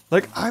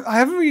 Like, I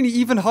haven't really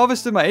even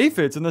harvested my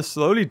aphids and they're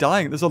slowly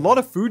dying. There's a lot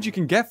of food you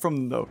can get from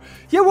them, though.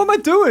 Yeah, what am I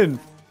doing?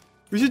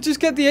 We should just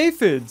get the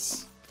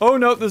aphids. Oh,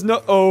 no, there's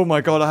no... Oh,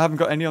 my God, I haven't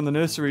got any on the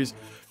nurseries.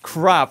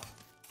 Crap.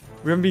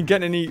 We haven't been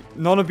getting any...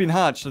 None have been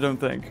hatched, I don't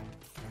think.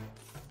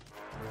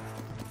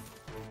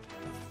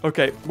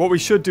 Okay, what we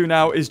should do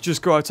now is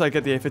just go outside and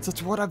get the aphids.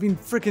 That's what I've been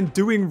freaking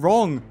doing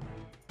wrong.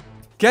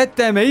 Get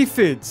them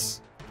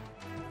aphids.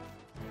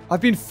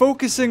 I've been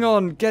focusing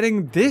on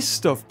getting this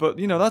stuff, but,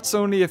 you know, that's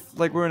only if,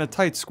 like, we're in a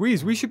tight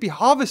squeeze. We should be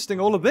harvesting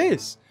all of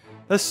this.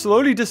 They're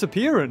slowly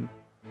disappearing.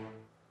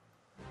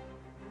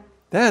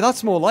 There,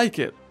 that's more like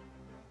it.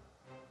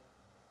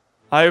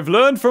 I've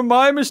learned from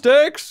my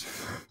mistakes.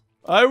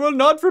 I will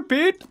not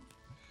repeat.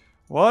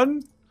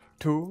 1,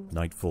 2,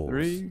 Night falls,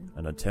 3,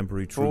 and a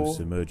temporary truce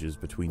 4, emerges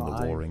between 5.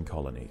 the warring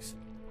colonies.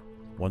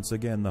 Once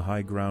again, the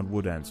high ground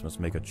wood ants must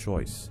make a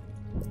choice.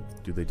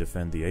 Do they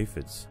defend the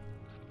aphids?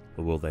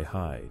 Or will they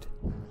hide,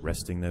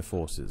 resting their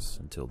forces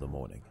until the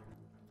morning?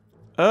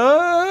 Maybe,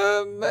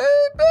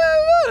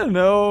 I don't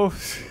know.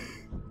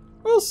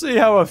 We'll see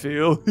how I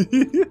feel.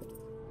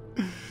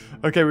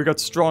 Okay, we got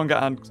stronger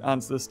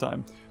ants this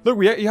time.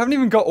 Look, you haven't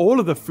even got all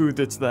of the food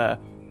that's there.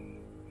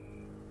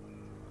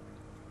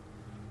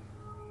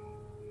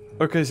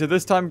 Okay, so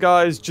this time,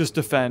 guys, just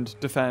defend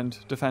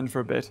for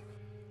a bit.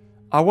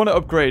 I want to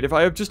upgrade. If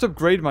I just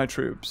upgrade my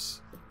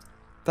troops,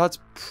 that's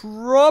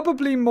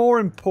probably more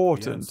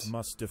important. The ants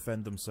must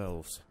defend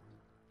themselves.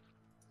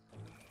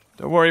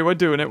 Don't worry, we're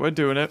doing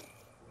it.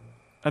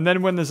 And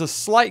then when there's a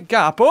slight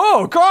gap,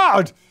 oh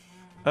god!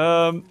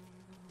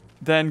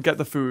 Then get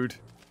the food.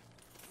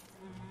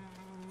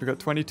 We got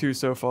 22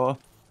 so far.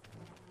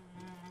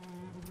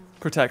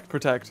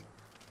 Protect.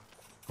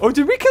 Oh,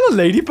 did we kill a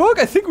ladybug?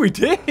 I think we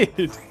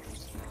did.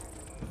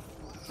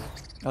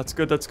 That's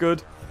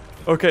good.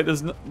 Okay,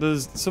 there's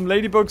some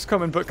ladybugs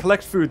coming, but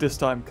collect food this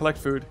time. Collect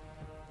food.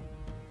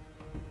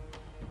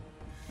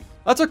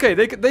 That's okay.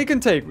 They can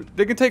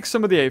take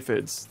some of the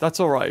aphids. That's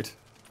all right.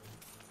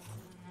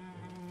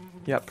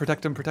 Yeah,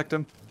 protect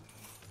them.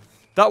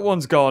 That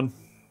one's gone.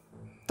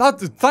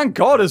 Thank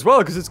God as well,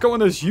 because it's got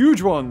one of those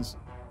huge ones.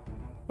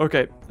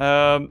 Okay,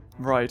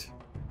 right.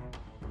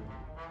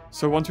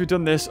 So once we've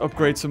done this,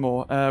 upgrade some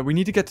more. We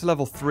need to get to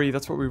level 3.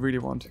 That's what we really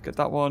want. Get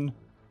that one.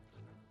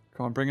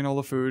 Come on, bring in all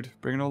the food.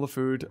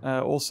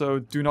 Also,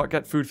 do not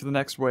get food for the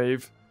next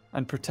wave.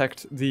 And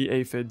protect the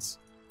aphids.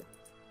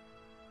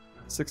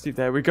 60,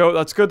 there we go.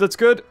 That's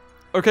good.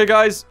 Okay,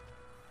 guys.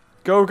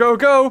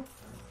 Go.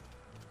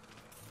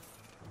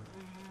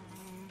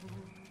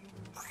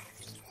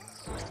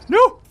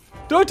 No!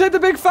 Don't take the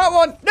big fat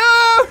one!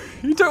 No!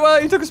 He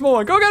took a small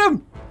one. Go get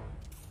him!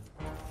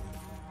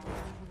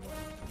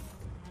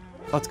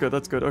 That's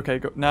good. Okay,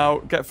 go. Now,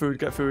 get food.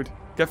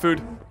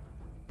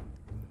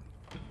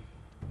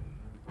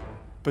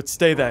 But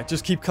stay there.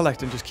 Just keep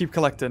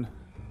collecting.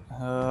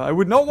 I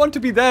would not want to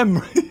be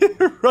them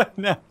right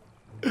now.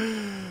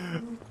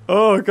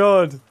 Oh,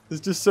 God.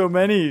 There's just so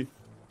many.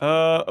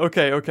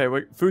 Okay.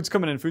 Wait. Food's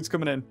coming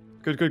in.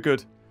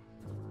 Good.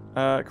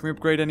 Can we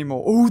upgrade any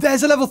more? Oh,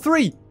 there's a level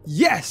 3.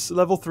 Yes,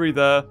 level 3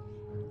 there.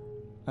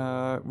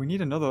 We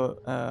need another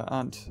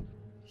ant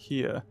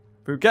here.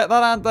 If we get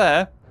that ant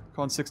there.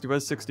 Come on, 60.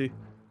 Where's 60?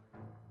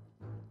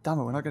 Damn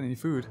it, we're not getting any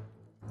food.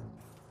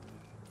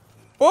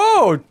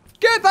 Oh,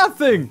 get that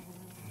thing.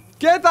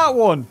 Get that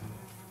one.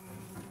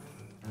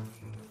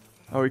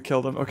 Oh, we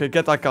killed him. Okay,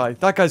 get that guy.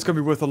 That guy's going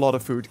to be worth a lot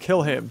of food.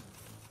 Kill him.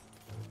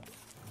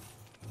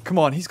 Come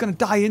on, he's going to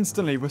die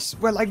instantly.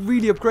 We're like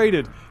really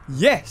upgraded.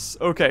 Yes.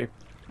 Okay.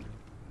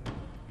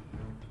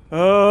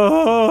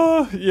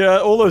 Yeah,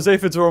 all those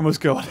aphids are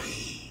almost gone.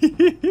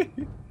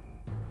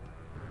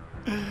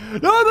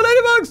 No,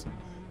 the ladybugs!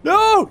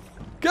 No!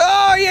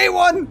 Go! He ate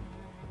one!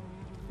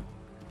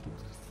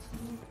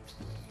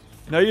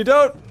 No, you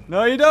don't.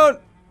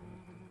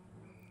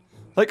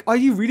 Like, are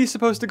you really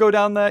supposed to go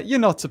down there? You're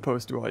not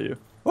supposed to, are you?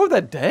 Oh, they're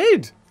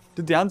dead!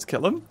 Did the ants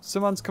kill them?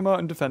 Some ants come out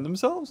and defend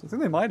themselves? I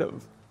think they might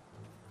have.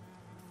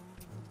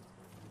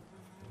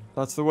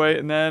 That's the way,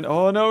 and then...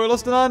 Oh, no, we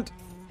lost an ant!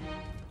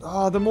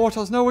 Oh, the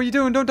mortals. No, what are you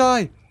doing? Don't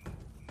die.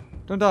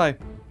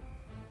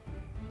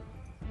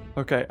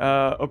 Okay,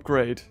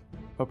 upgrade.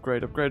 Oh,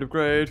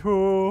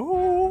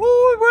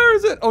 where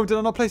is it? Oh, did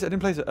I not place it? I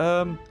didn't place it.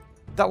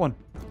 That one.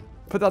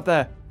 Put that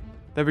there.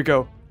 There we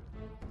go.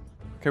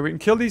 Okay, we can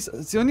kill these.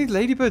 It's the only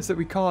ladybirds that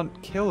we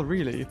can't kill,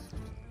 really.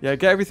 Yeah,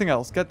 get everything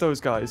else. Get those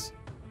guys.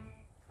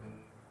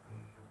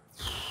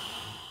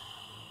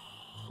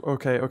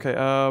 Okay.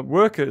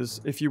 Workers,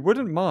 if you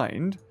wouldn't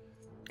mind,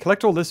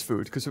 collect all this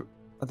food, because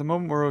at the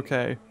moment we're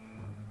okay.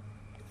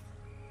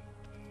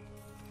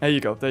 There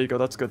you go.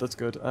 That's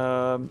good.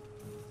 I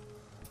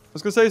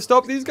was gonna say,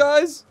 stop these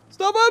guys.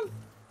 Stop them.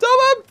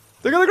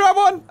 They're gonna grab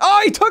one.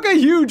 Oh, he took a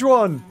huge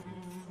one.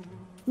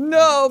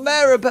 No,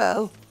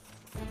 Maribel.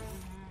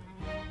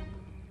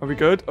 Are we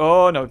good?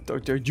 Oh, no.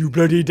 Don't you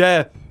bloody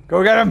dare.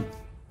 Go get him.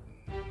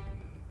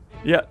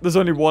 Yeah, there's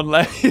only one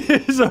left.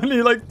 There's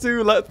only like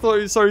 2 left.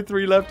 Sorry,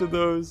 3 left of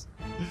those.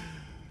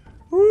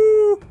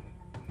 Woo.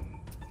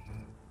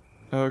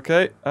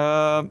 Okay.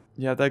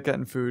 Yeah, they're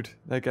getting food.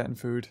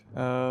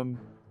 Can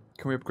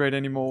we upgrade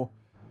any more?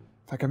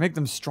 If I can make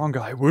them stronger,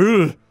 I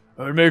will.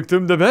 I'll make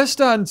them the best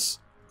ants.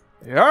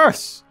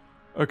 Yes.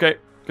 Okay,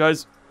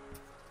 guys.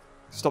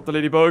 Stop the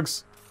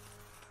ladybugs.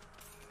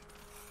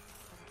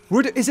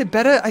 Is it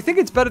better? I think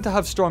it's better to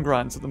have stronger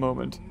ants at the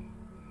moment.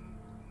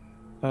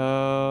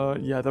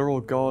 Yeah, they're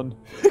all gone.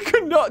 I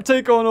could not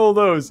take on all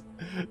those.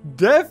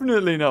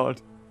 Definitely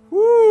not.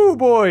 Woo,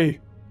 boy.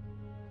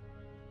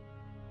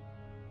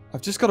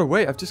 I've just got to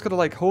wait. I've just got to,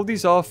 like, hold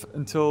these off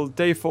until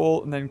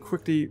dayfall and then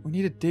quickly... We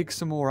need to dig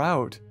some more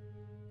out.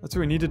 That's what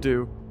we need to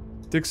do.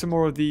 Dig some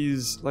more of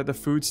these, like, the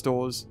food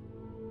stores.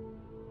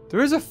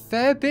 There is a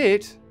fair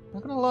bit,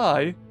 not gonna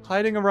lie,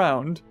 hiding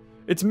around.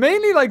 It's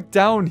mainly, like,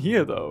 down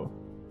here, though.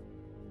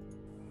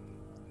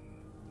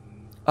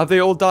 Have they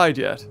all died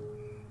yet?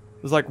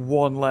 There's, like,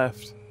 one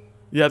left.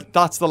 Yeah,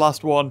 that's the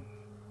last one.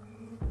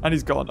 And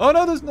he's gone. Oh,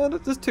 no,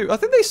 there's two. I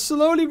think they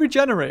slowly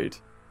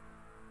regenerate.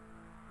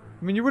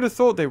 I mean, you would have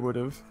thought they would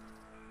have.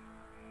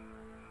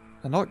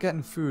 They're not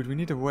getting food. We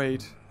need to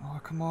wait. Oh,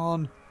 come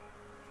on.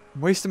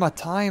 I'm wasting my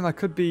time. I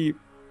could be...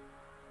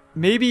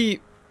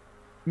 Maybe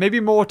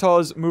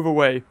mortars move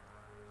away.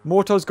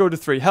 Mortars go to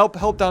 3.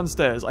 Help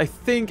downstairs. I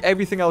think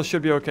everything else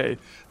should be okay.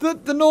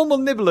 The normal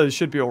nibblers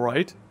should be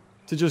alright.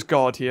 To just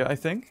guard here, I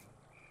think.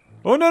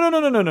 Oh, no.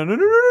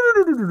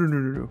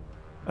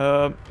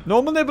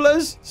 Normal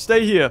nibblers,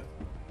 stay here.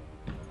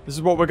 This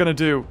is what we're going to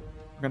do.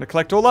 We're going to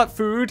collect all that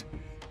food.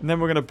 And then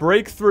we're going to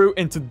break through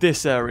into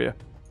this area.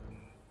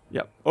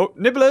 Yep. Oh,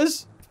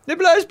 nibblers.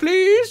 Nibblers,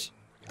 please.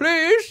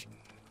 Please.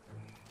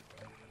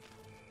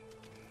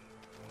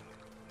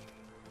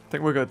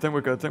 Think we're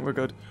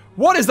good.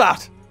 What is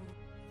that?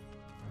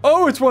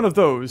 Oh, it's one of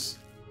those.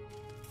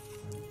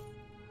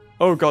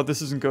 Oh, God,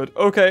 this isn't good.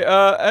 Okay,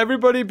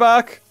 everybody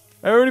back.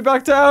 Everybody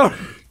back down.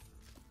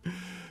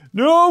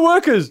 No,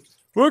 workers.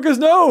 Workers,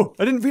 no.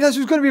 I didn't realize it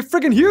was going to be a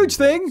freaking huge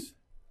thing.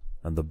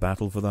 And the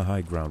battle for the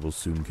high ground will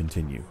soon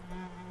continue.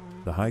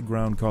 The high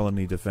ground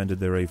colony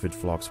defended their aphid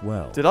flocks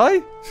well. Did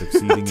I?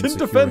 Succeeding in didn't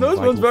securing defend those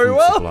vital ones very food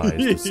well. supplies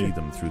to see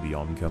them through the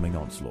oncoming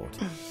onslaught.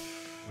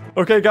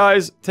 Okay,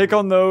 guys, take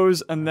on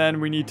those, and then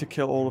we need to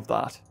kill all of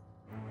that.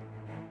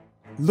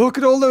 Look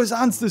at all those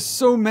ants. There's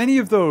so many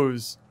of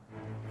those.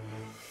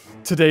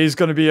 Today's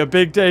gonna be a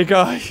big day,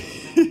 guys.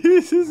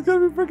 This is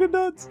gonna be freaking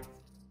nuts.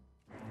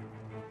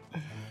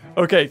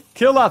 Okay,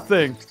 kill that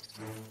thing.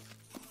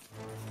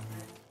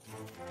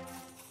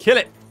 Kill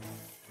it.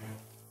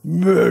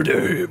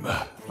 Murder him.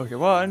 Okay,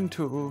 1,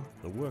 2,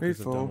 The 3, workers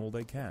have 4. done all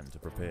they can to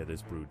prepare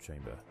this brood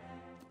chamber.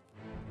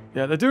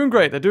 Yeah, they're doing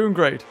great. They're doing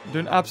great. They're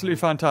doing absolutely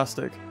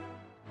fantastic.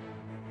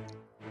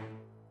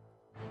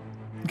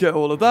 Get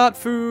all of that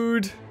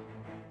food.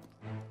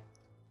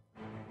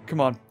 Come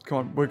on.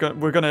 We're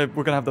gonna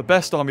have the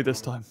best army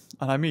this time,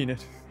 and I mean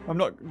it. I'm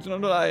not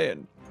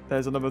lying.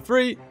 There's a number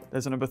 3.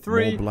 There's a number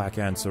 3. More black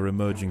ants are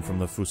emerging from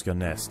the Fusca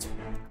nest.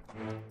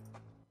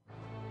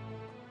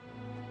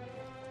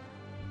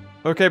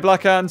 Okay,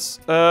 black ants.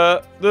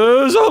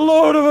 There's a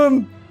load of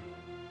them.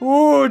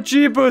 Oh,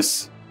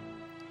 jeepus.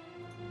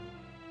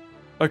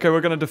 Okay,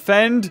 we're gonna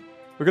defend.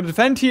 We're gonna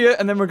defend here,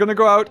 and then we're gonna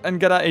go out and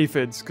get our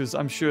aphids, because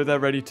I'm sure they're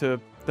ready to.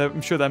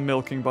 I'm sure they're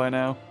milking by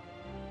now.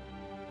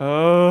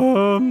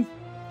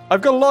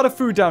 I've got a lot of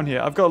food down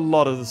here. I've got a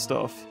lot of the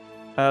stuff.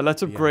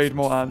 Let's upgrade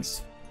more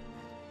ants.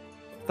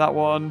 That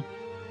one,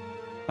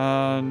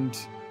 and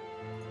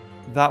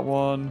that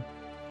one,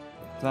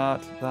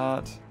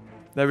 that.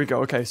 There we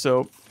go. Okay,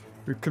 so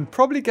we can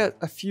probably get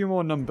a few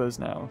more numbers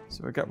now.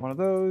 So we'll get one of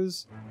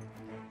those,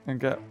 and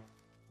get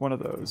one of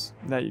those.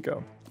 There you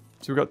go.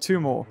 So we've got 2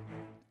 more.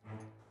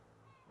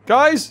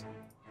 Guys!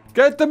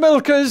 Get the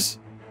milkers!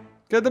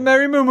 Get the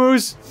merry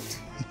moo-moos!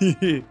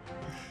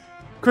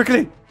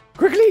 Quickly!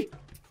 Quickly!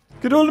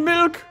 Get all the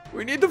milk!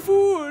 We need the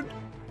food!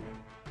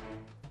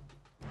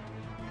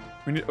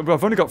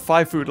 I've only got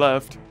 5 food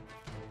left.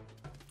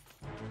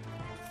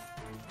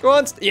 Go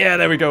on! Yeah,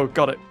 there we go.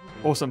 Got it.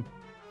 Awesome.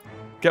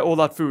 Get all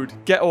that food.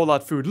 Get all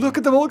that food. Look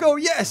at them all go!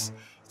 Yes!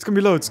 It's gonna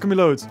be loads. It's gonna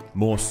be loads.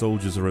 More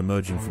soldiers are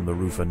emerging from the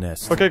roofer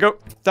nest. Okay, go.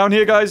 Down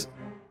here, guys.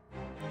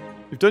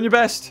 You've done your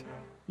best.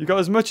 You got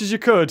as much as you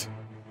could.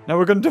 Now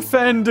we're going to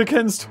defend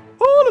against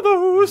all of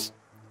those.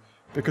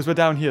 Because we're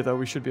down here, though,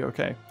 we should be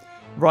okay.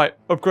 Right,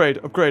 upgrade.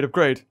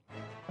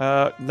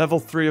 Level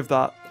 3 of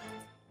that.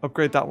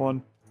 Upgrade that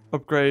one.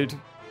 Upgrade.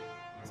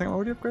 I think I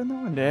already upgraded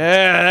that one.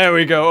 Yeah, there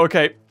we go.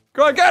 Okay.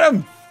 Go on, get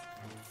him!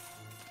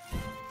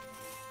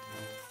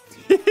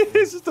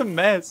 It's just a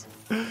mess.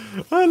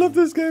 I love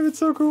this game. It's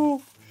so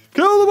cool.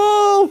 Kill them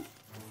all!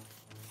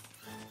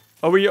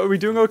 Are we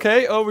doing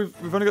okay? Oh,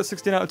 we've only got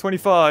 16 out of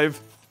 25.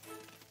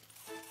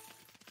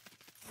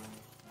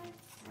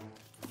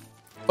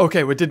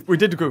 Okay, we did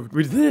good.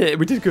 We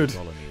did good. The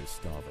colony is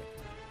starving.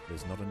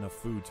 There's not enough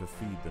food to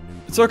feed the new.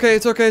 It's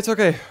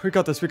okay. We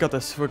got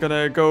this. We're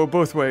gonna go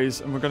both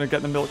ways, and we're gonna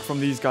get the milk from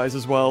these guys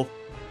as well.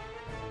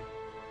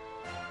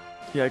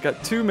 Yeah,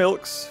 get 2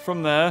 milks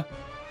from there,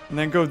 and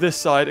then go this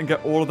side and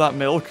get all of that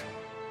milk.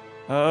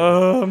 I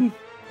was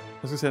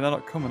gonna say they're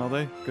not coming, are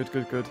they?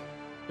 Good.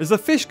 Is the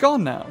fish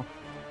gone now?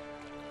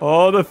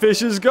 Oh, the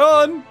fish is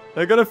gone!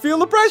 They're gonna feel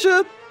the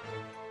pressure!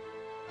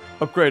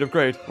 Upgrade.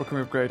 What can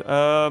we upgrade? We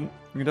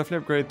can definitely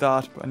upgrade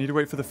that, but I need to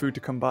wait for the food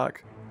to come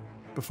back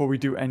before we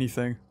do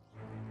anything.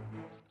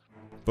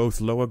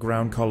 Both lower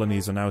ground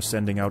colonies are now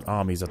sending out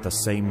armies at the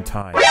same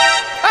time.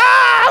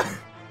 Ah!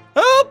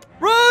 Help!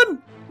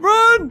 Run!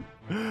 Run!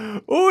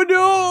 Oh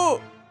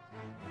no!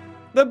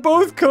 They're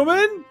both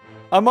coming?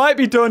 I might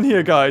be done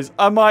here, guys.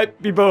 I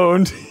might be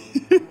boned.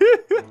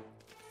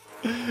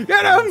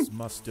 Get him!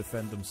 Must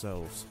defend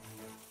themselves.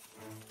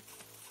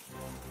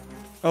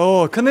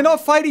 Oh, can they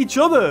not fight each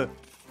other?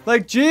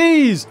 Like,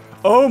 jeez.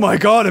 Oh my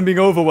god, I'm being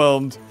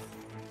overwhelmed.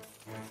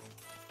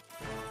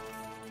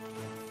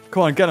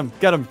 Come on, get him,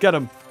 get him, get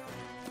him.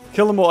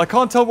 Kill them all. I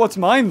can't tell what's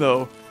mine,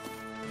 though.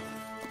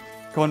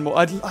 Come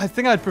on, I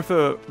think I'd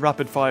prefer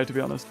rapid fire, to be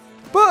honest.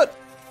 But,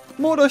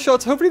 mortar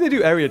shots, hopefully they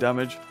do area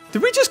damage.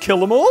 Did we just kill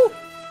them all?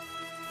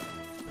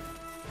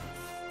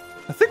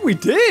 I think we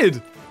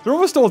did. They're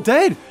almost all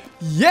dead.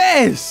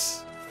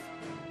 Yes!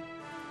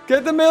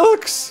 Get the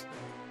milks.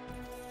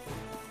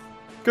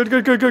 Good,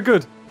 good, good, good,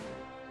 good.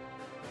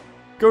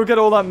 Go get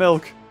all that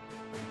milk.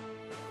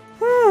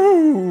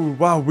 Woo!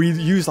 Wow, we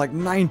used like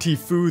 90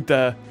 food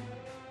there.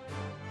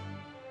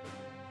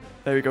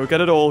 There we go.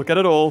 Get it all. Get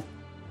it all.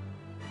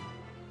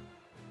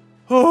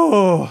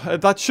 Oh,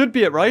 that should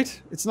be it,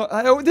 right? It's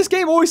not. This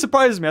game always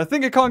surprises me. I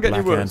think it can't get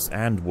any worse. Black ants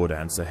and wood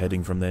ants are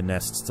heading from their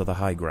nests to the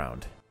high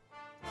ground.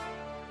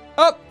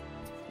 Oh!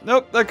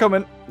 Nope, they're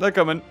coming. They're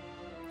coming.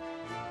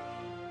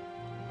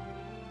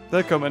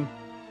 They're coming.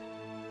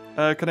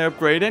 Can I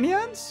upgrade any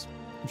ants?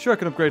 I'm sure I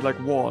can upgrade like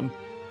one.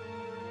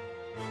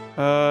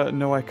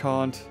 No I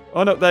can't.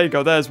 Oh no, there you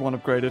go. There's one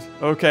upgraded.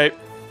 Okay.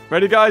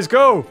 Ready guys,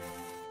 go!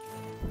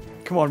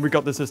 Come on, we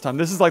got this time.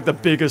 This is like the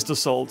biggest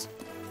assault.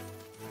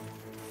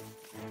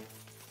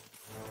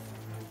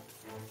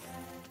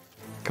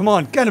 Come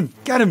on, get him!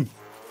 Get him!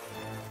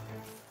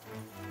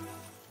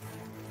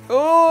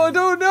 Oh, I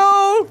don't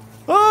know!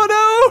 Oh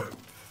no!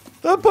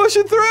 They're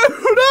pushing through!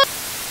 No!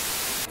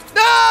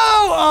 No!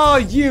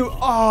 Oh, you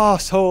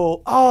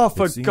asshole! Oh,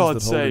 for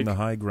God's sake! Holding the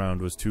high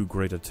ground was too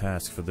great a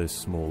task for this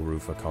small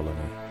roofer colony.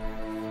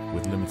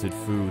 With limited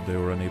food, they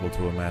were unable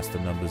to amass the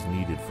numbers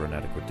needed for an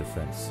adequate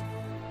defense.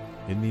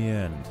 In the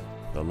end,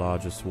 the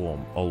larger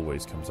swarm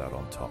always comes out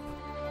on top.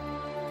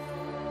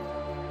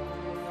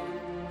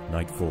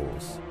 Night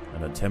falls,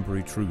 and a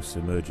temporary truce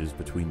emerges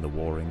between the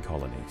warring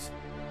colonies.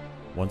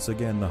 Once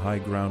again, the high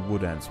ground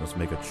wood ants must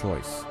make a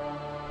choice.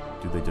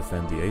 Do they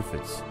defend the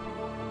aphids,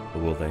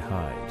 or will they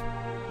hide,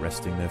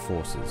 resting their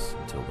forces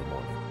until the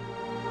morning?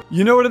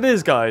 You know what it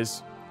is,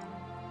 guys?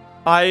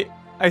 I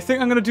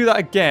think I'm going to do that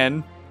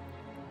again,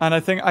 and I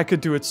think I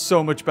could do it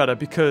so much better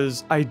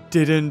because I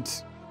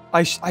didn't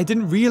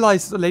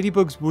realize that the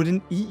ladybugs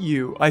wouldn't eat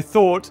you. I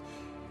thought...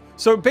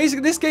 So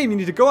basically, this game, you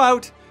need to go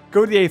out,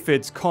 go to the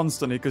aphids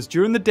constantly, because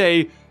during the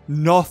day,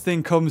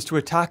 nothing comes to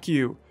attack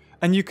you.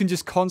 And you can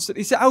just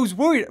constantly... See, I was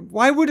worried.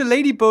 Why would a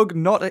ladybug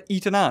not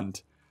eat an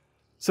ant?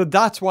 So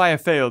that's why I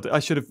failed. I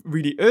should have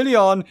really early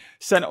on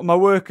sent up my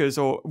workers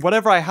or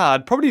whatever I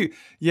had. Probably,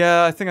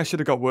 yeah, I think I should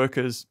have got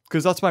workers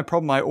because that's my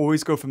problem. I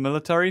always go for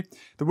military.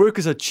 The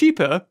workers are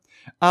cheaper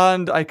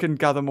and I can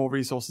gather more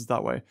resources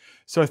that way.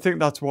 So I think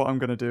that's what I'm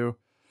going to do.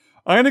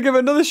 I'm going to give it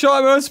another shot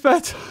at my own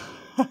spare time.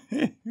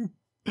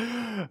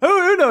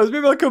 Oh, who knows?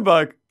 Maybe I'll come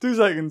back. 2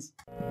 seconds.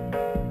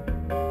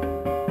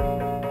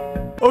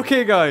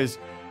 Okay, guys.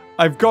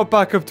 I've got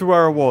back up to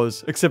where I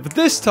was, except for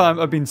this time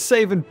I've been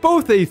saving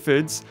both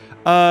aphids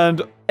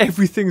and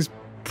everything's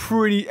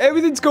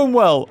going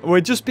well.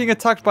 We're just being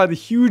attacked by the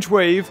huge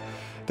wave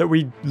that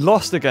we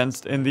lost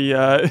against in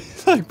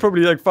the,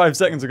 probably like 5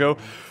 seconds ago.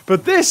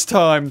 But this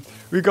time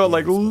we got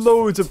like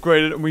loads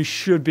upgraded and we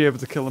should be able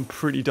to kill them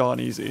pretty darn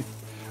easy.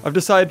 I've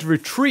decided to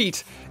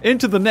retreat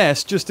into the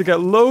nest just to get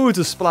loads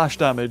of splash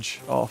damage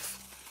off.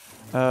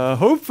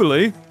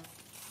 Hopefully.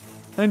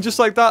 And just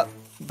like that.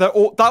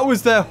 That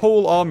was their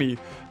whole army.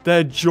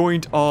 Their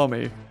joint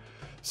army.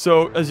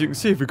 So, as you can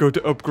see, if we go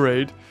to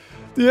upgrade.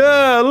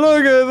 Yeah,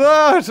 look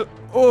at that!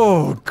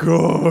 Oh,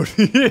 God.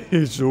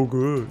 It's so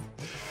good.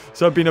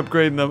 So, I've been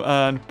upgrading them,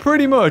 and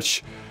pretty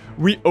much,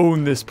 we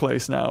own this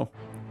place now.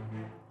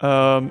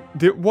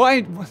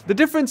 The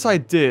difference I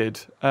did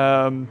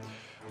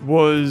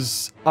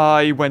was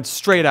I went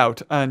straight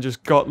out and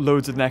just got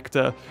loads of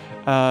nectar.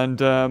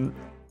 And...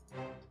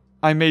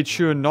 I made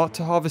sure not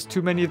to harvest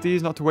too many of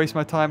these, not to waste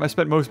my time. I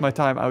spent most of my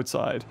time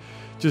outside,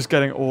 just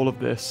getting all of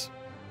this.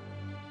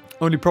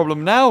 Only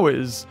problem now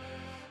is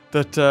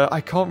that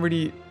I can't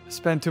really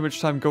spend too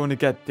much time going to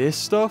get this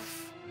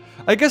stuff.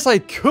 I guess I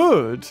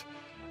could,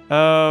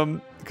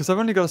 because I've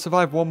only got to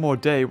survive one more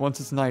day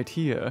once it's night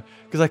here.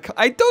 Because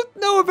I don't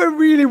know if I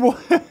really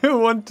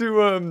want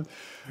to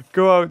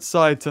go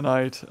outside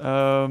tonight.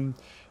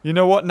 You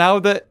know what? Now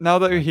that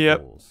we're here.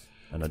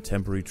 And a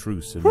temporary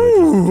truce.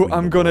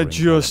 I'm gonna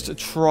just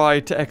try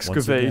to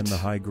excavate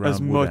as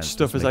much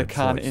stuff as I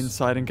can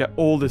inside and get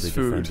all this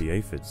food. The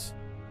aphids,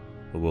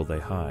 or will they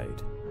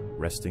hide,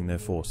 resting their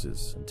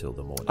forces until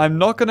the morning? I'm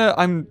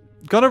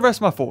gonna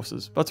rest my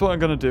forces. That's what I'm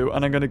gonna do,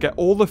 and I'm gonna get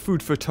all the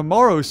food for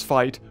tomorrow's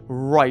fight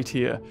right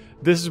here.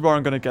 This is where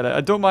I'm gonna get it.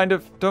 I don't mind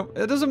if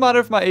it doesn't matter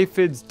if my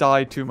aphids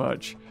die too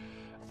much,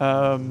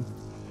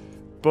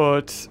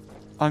 but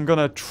I'm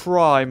gonna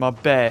try my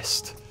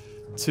best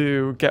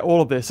to get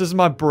all of this. This is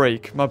my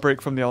break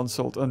from the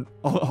onslaught.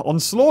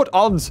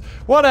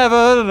 Whatever,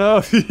 I don't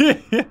know.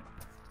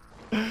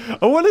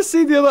 I want to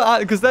see the other,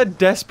 because they're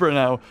desperate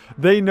now.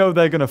 They know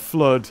they're gonna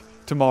flood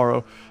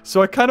tomorrow.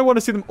 So I kind of want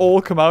to see them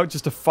all come out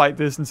just to fight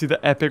this and see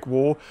the epic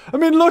war. I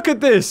mean, look at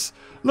this.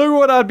 Look at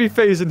what I'd be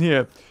facing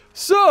here.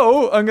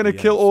 So I'm gonna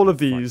kill all of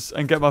these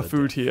and get my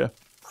food here.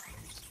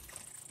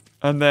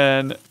 And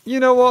then, you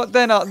know what?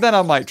 Then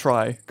I might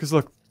try. Because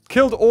look,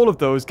 killed all of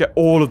those, get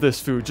all of this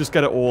food. Just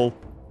get it all.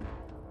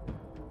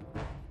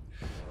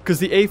 Because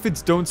the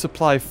aphids don't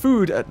supply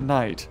food at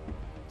night.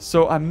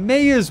 So I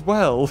may as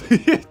well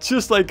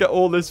just like get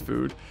all this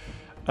food.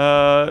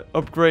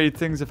 Upgrade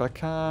things if I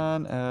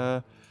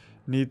can.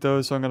 Need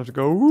those, so I'm going to have to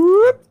go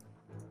whoop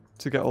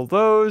to get all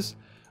those.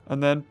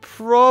 And then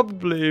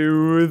probably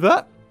with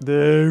that.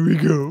 There we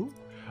go.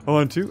 I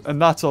want to.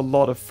 And that's a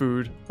lot of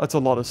food. That's a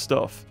lot of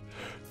stuff.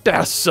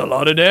 That's a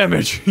lot of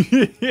damage.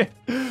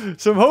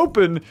 So I'm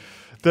hoping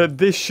that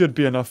this should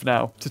be enough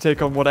now to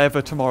take on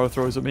whatever tomorrow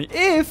throws at me.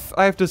 If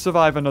I have to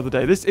survive another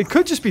day. It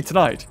could just be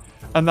tonight.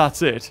 And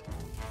that's it.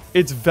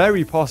 It's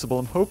very possible.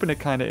 I'm hoping it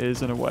kind of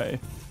is in a way.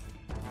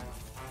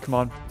 Come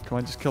on. Come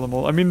on, just kill them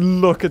all. I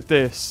mean, look at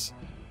this.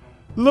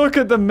 Look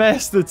at the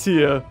mess that's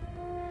here.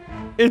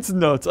 It's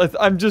nuts.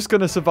 I'm just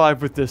going to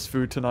survive with this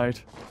food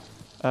tonight.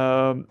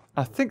 I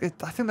think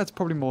that's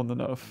probably more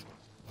than enough.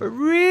 If I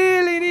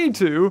really need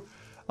to,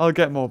 I'll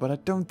get more, but I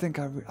don't think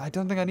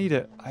I need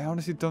it. I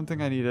honestly don't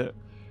think I need it.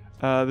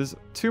 There's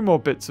 2 more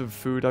bits of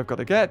food I've got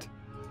to get.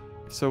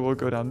 So we'll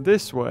go down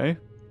this way.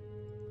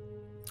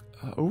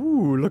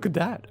 Ooh, look at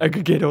that. I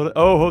could get all the...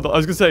 Oh, hold on. I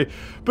was going to say,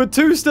 but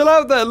 2 still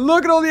out there.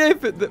 Look at all the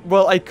aphids.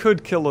 Well, I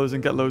could kill those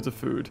and get loads of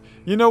food.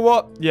 You know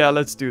what? Yeah,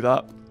 let's do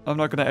that. I'm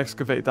not going to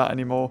excavate that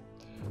anymore.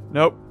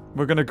 Nope.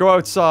 We're going to go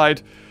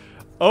outside.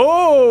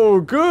 Oh,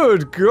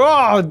 good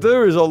God.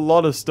 There is a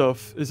lot of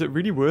stuff. Is it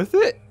really worth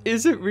it?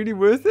 Is it really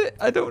worth it?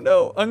 I don't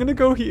know. I'm going to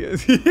go here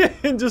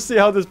and just see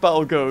how this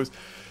battle goes.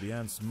 The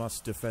ants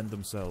must defend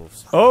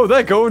themselves. Oh,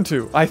 they're going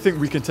to. I think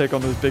we can take on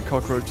those big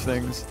cockroach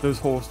things. Those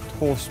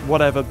horse,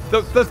 whatever.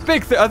 The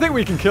big thing. I think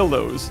we can kill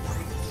those.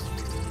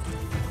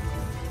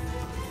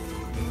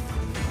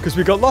 Because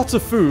we got lots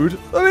of food.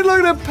 I mean, look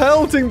at them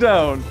pelting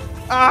down.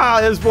 Ah,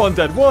 there's one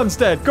dead. One's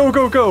dead. Go,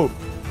 go, go.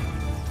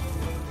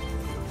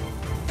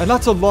 And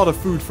that's a lot of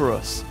food for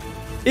us.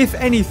 If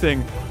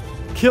anything,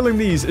 killing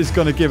these is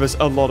going to give us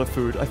a lot of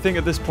food. I think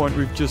at this point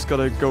we've just got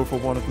to go for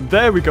one of them.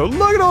 There we go.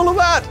 Look at all of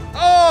that.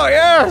 Oh,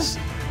 yes.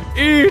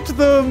 Eat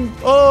them.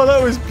 Oh, that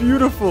was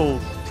beautiful.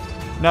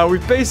 Now,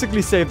 we've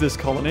basically saved this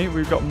colony.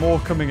 We've got more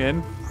coming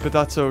in, but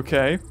that's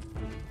okay.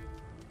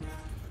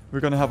 We're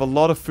going to have a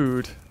lot of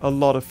food. A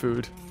lot of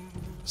food.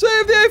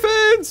 Save the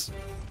aphids.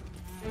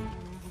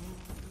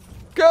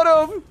 Get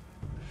them.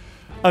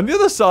 And the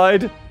other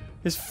side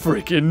is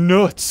freaking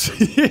nuts.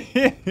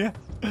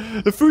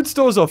 The food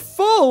stores are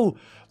full.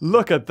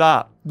 Look at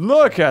that.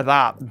 Look at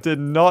that. Did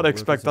not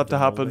expect that to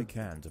happen.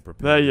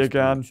 There you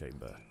go.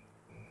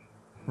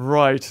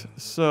 Right.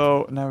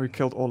 So now we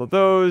killed all of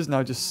those.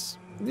 Now just,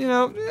 you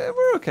know,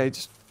 we're okay.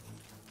 Just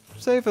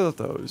save all of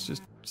those.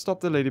 Just stop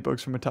the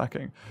ladybugs from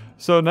attacking.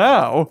 So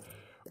now,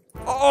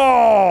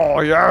 oh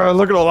yeah,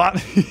 look at all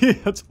that.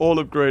 That's all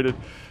upgraded.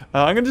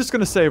 I'm just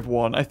gonna save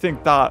one. I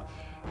think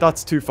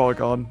that's too far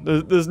gone.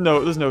 There's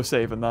no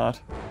saving that.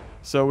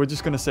 So we're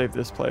just gonna save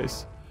this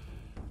place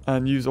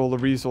and use all the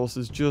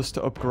resources just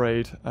to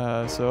upgrade.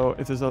 So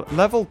if there's a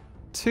level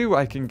 2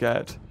 I can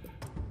get,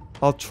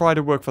 I'll try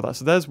to work for that.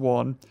 So there's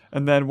one,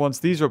 and then once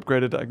these are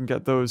upgraded, I can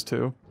get those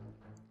 2.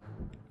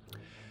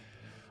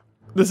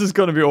 This is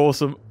gonna be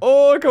awesome.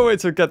 Oh, I can't wait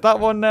to get that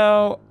one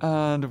now.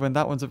 And when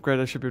that one's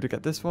upgraded, I should be able to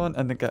get this one,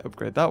 and then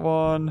upgrade that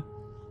one,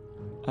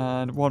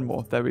 and one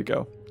more. There we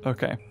go.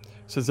 Okay.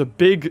 So there's a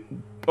big...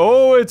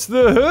 Oh, it's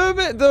the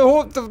hermit,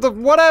 the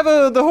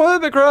whatever, the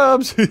hermit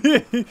crabs.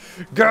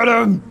 Got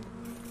him.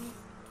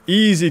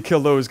 Easy kill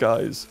those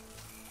guys.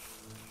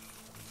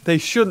 They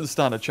shouldn't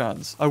stand a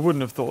chance. I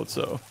wouldn't have thought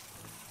so.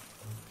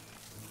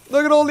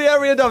 Look at all the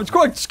area damage.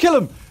 Go on, just kill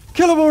him.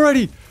 Kill him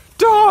already.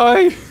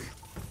 Die.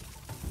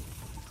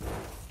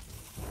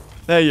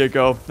 There you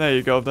go. There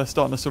you go. They're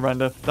starting to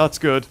surrender. That's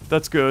good.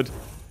 That's good.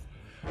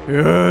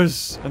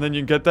 Yes. And then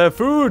you can get their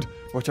food.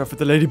 Watch out for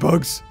the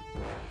ladybugs.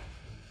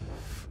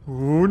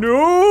 Oh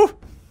no!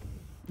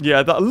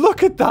 Yeah,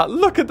 look at that!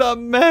 Look at that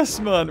mess,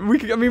 man!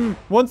 I mean,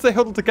 once they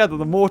huddle together,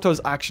 the mortar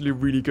is actually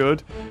really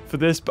good for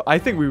this, but I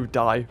think we would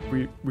die.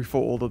 We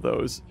fought all of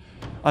those.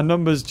 Our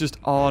numbers just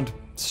aren't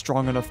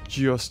strong enough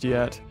just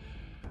yet.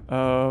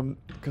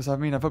 Because, I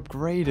mean, I've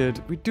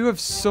upgraded. We do have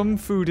some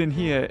food in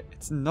here.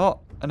 It's not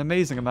an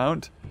amazing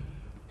amount.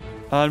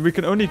 And we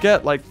can only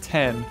get, like,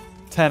 10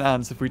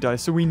 ants if we die,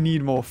 so we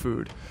need more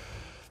food.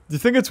 Do you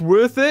think it's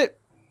worth it?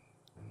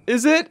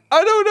 Is it?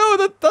 I don't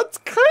know. That's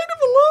kind of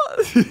a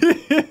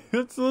lot.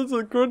 That's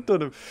a good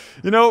ton of...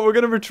 You know what? We're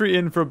going to retreat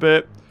in for a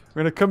bit.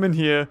 We're going to come in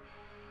here.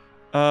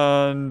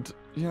 And...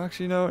 Yeah,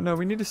 actually, no,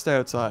 we need to stay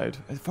outside.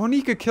 If only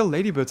you could kill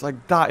ladybirds,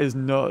 like, that is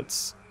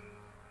nuts.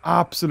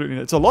 Absolutely.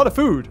 It's a lot of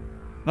food.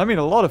 I mean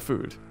a lot of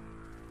food.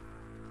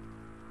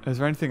 Is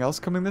there anything else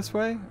coming this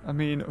way? I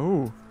mean,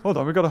 oh, hold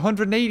on. We got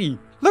 180.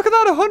 Look at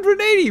that,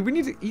 180. We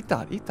need to eat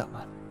that. Eat that,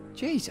 man.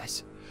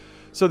 Jesus.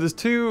 So there's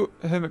 2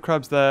 hermit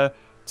crabs there.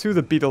 2 of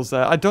the beetles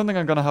there. I don't think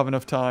I'm going to have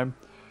enough time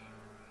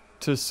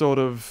to sort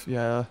of,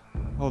 yeah.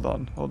 Hold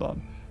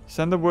on.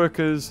 Send the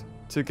workers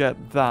to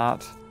get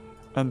that.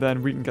 And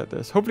then we can get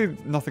this. Hopefully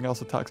nothing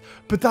else attacks.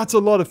 But that's a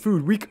lot of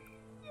food.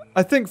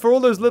 I think for all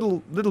those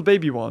little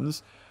baby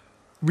ones,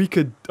 we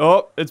could...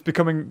 Oh, it's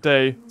becoming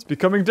day. It's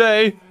becoming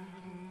day.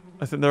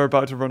 I think they're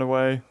about to run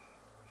away.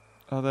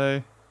 Are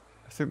they?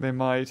 I think they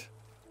might.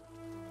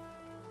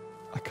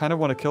 I kind of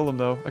want to kill them,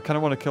 though. I kind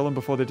of want to kill them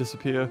before they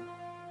disappear.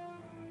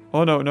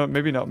 Oh, no,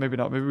 maybe not.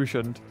 Maybe we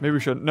shouldn't.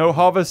 No,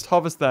 harvest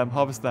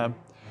them.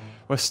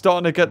 We're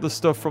starting to get the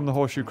stuff from the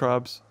horseshoe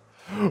crabs.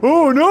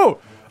 Oh, no!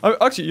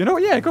 Actually, you know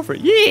what? Yeah, go for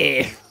it.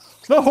 Yeah!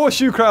 Not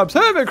horseshoe crabs,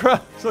 hermit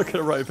crabs! I'll get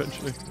it right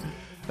eventually.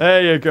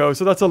 There you go.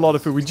 So that's a lot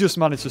of food. We just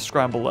managed to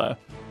scramble there.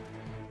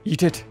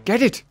 Eat it.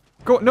 Get it!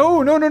 Go.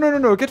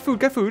 No. Get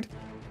food.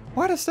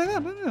 Why did I say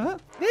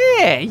that?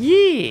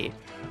 Yeah.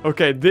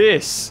 Okay,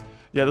 this.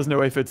 Yeah, there's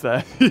no aphids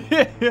there.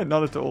 Yeah,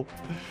 not at all.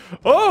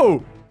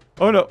 Oh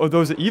no. Oh,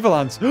 those are evil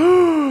ants.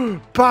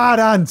 Bad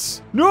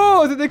ants.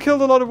 No, I think they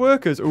killed a lot of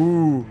workers.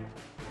 Ooh.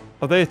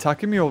 Are they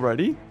attacking me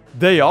already?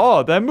 They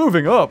are. They're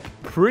moving up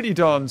pretty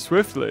darn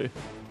swiftly.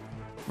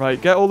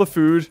 Right, get all the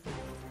food.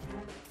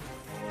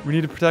 We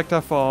need to protect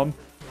our farm.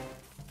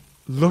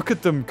 Look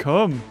at them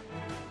come.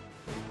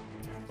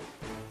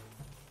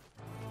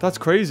 That's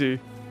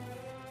crazy.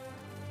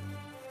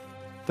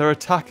 They're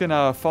attacking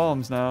our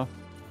farms now.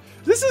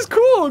 This is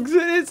cool, 'cause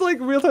it's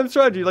like real-time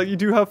strategy. Like, you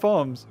do have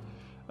farms.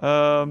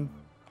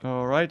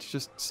 Alright,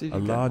 just see if a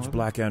large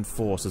black ant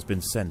force has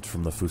been sent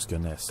from the Fusca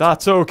nest.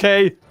 That's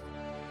okay.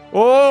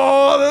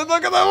 Oh,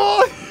 look at that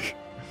one.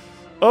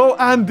 Oh,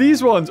 and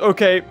these ones.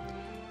 Okay.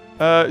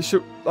 I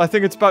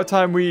think it's about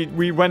time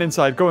we went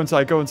inside. Go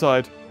inside.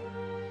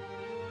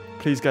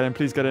 Please get in.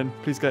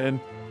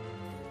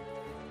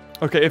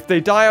 Okay, if they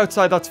die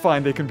outside, that's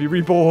fine. They can be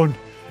reborn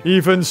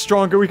even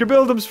stronger. We can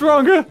build them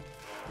stronger.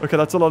 Okay,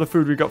 that's a lot of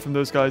food we got from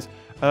those guys.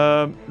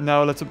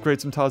 Now let's upgrade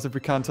some tiles if we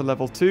can to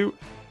level 2.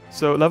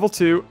 So level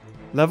 2.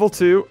 Sorry,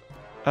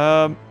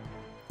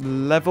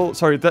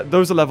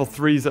 those are level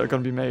 3s that are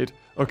going to be made.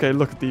 Okay,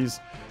 look at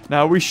these.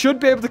 Now we should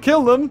be able to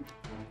kill them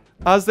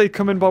as they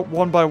come in about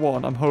one by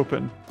one, I'm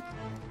hoping.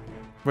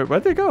 Wait,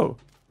 where'd they go?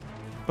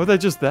 Oh, they're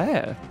just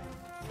there.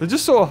 They're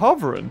just sort of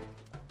hovering.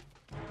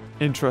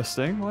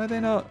 Interesting. Why are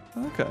they not?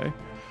 Okay.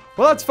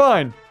 Well, that's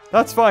fine.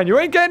 You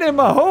ain't getting in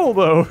my hole,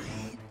 though.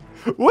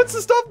 What's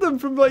to stop them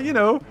from, like,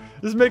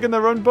 just making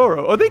their own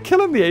burrow? Are they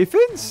killing the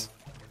aphids?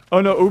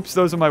 Oh, no. Oops.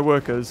 Those are my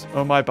workers.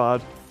 Oh, my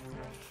bad.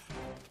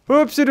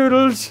 Oopsie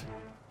doodles.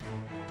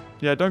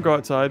 Yeah, don't go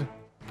outside.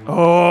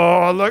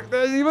 Oh, look.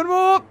 There's even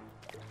more.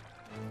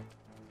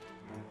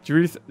 Do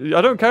you really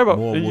I don't care about...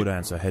 More wood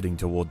ants are heading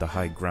toward the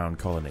high ground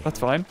colony. That's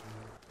fine.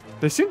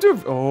 They seem to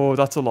have... Oh,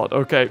 that's a lot.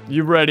 Okay,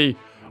 you ready?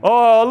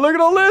 Oh, look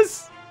at all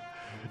this.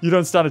 You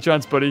don't stand a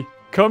chance, buddy.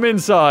 Come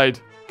inside.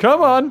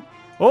 Come on.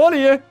 All of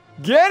you.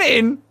 Get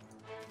in.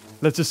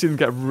 Let's just see them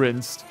get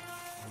rinsed.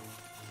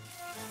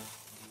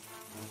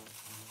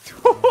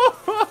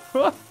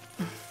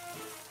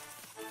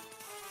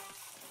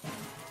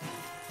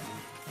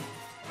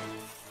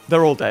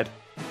 They're all dead.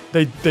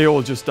 They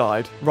all just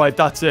died. Right,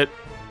 that's it.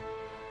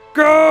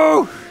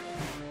 Go!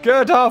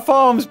 Get our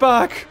farms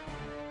back.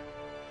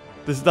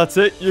 That's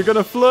it. You're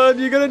gonna flood.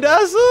 You're gonna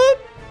dazzle.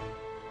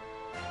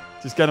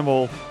 Just get them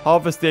all.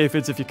 Harvest the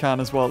aphids if you can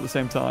as well at the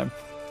same time.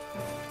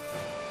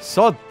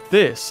 Sod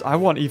this. I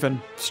want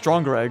even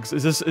stronger eggs.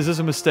 Is this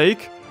a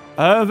mistake?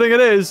 I don't think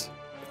it is.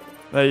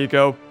 There you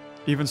go.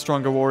 Even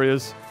stronger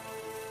warriors.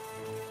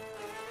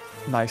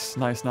 Nice.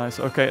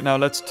 Okay, now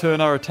let's turn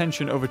our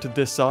attention over to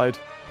this side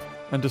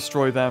and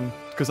destroy them,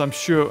 because I'm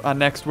sure our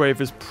next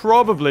wave is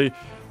probably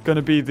going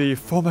to be the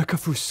Formica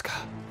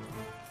Fusca.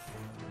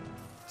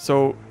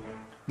 So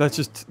let's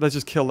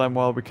just kill them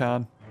while we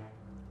can.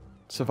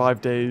 Survive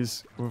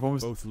days. We've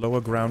almost... Both lower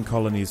ground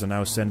colonies are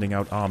now sending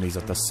out armies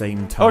at the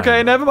same time.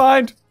 Okay, never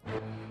mind.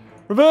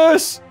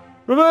 Reverse!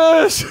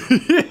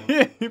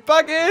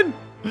 Back in!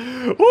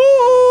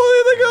 Oh,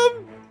 here they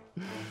come!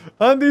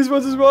 And these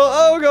ones as well.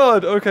 Oh,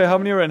 God. Okay, how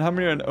many are in?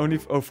 Only...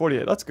 Oh,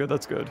 48. That's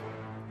good.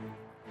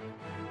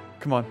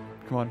 Come on.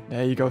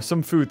 There you go.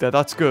 Some food there.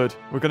 That's good.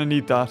 We're going to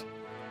need that.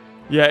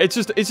 Yeah, it's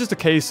just a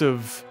case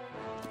of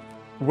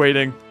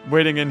waiting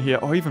in here.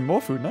 Oh, even more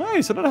food.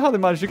 Nice. I don't know how they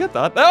managed to get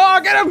that. Oh,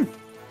 get him!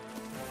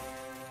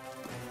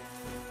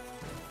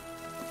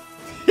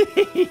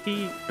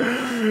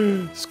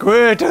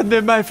 Squirt on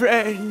them, my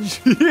friends.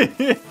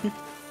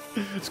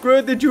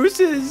 Squirt the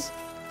juices.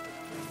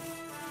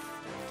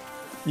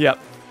 Yep.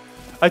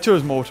 I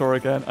chose mortar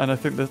again, and I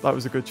think that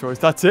was a good choice.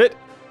 That's it.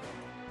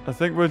 I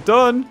think we're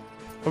done.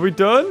 Are we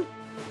done?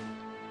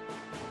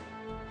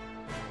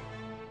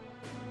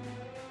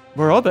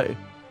 Where are they?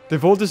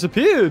 They've all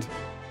disappeared.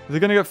 Are they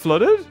going to get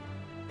flooded?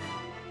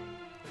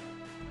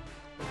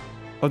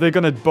 Are they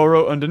going to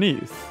burrow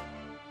underneath?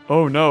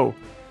 Oh, no.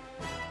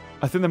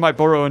 I think they might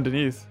burrow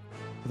underneath.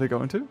 Are they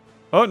going to?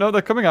 Oh, no,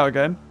 they're coming out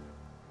again.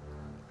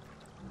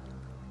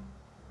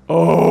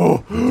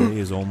 Oh! The day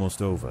is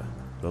almost over.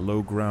 The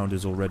low ground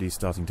is already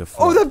starting to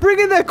flood. Oh, they're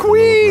bringing their The lower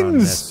ground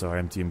queens! nests are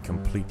emptying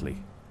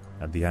completely,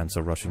 and the ants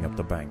are rushing up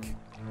the bank.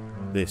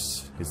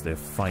 This is their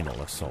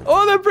final assault.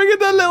 Oh, they're bringing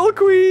their little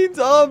queens!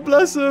 Oh,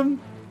 bless them.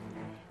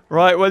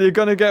 Right, well, you're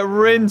gonna get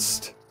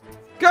rinsed.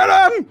 Get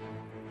them!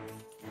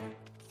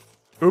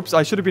 Oops,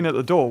 I should have been at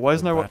the door. Why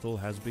isn't I... The battle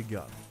has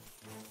begun.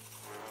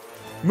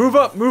 Move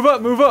up, move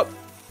up, move up!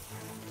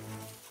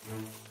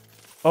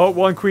 Oh,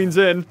 one queen's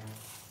in.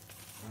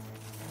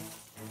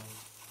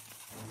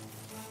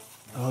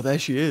 Oh, there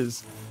she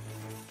is.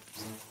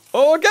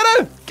 Oh, get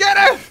her! Get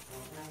her!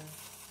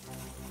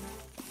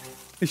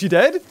 Is she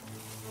dead?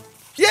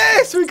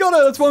 Yes, we got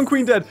her! That's one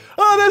queen dead.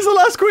 Oh, there's the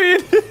last queen!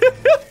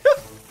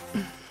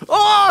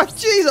 Oh,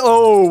 jeez!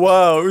 Oh,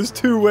 wow. It was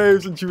 2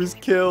 waves and she was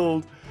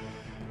killed.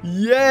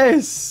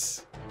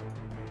 Yes!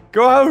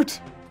 Go out!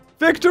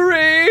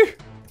 Victory!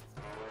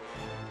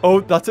 Oh,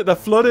 that's it. They're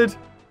flooded.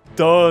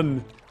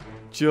 Done.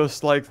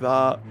 Just like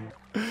that.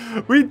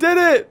 We did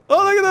it!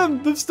 Oh, look at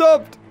them! They've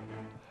stopped.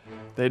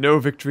 They know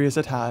victory is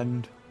at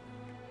hand.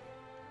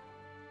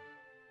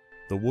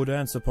 The wood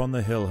ants upon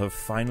the hill have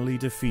finally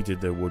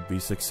defeated their would-be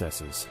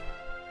successors.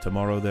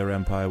 Tomorrow their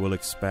empire will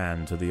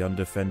expand to the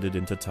undefended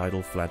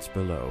intertidal flats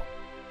below,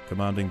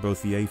 commanding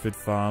both the aphid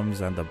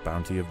farms and the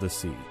bounty of the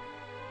sea.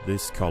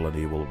 This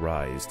colony will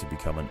rise to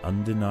become an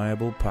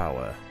undeniable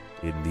power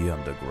in the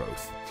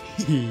undergrowth.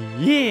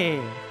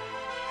 Yeah!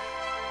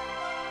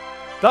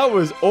 That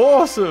was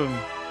awesome!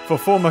 For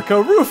Formica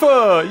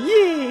Ereptor!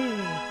 Yeah!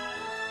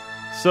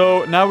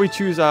 So now we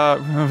choose our...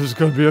 There's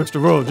going to be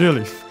extra roll,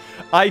 really.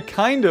 I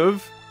kind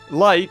of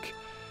like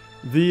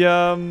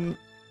the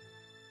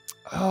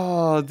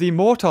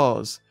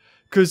mortars.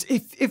 Because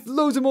if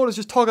loads of mortars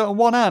just target on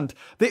one ant,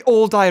 they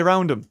all die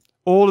around them.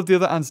 All of the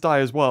other ants die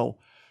as well.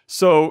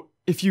 So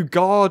if you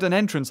guard an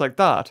entrance like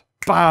that,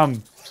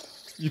 bam!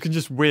 You can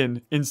just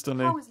win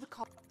instantly.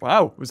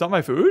 Wow, was that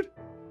my food?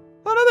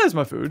 Oh no, there's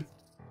my food.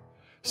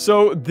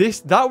 So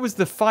that was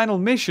the final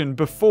mission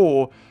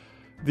before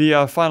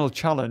the final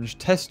challenge.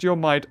 Test the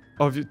might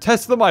of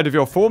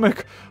your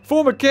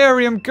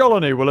Formicarium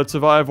colony. Will it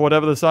survive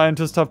whatever the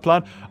scientists have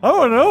planned? I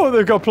don't know what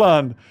they've got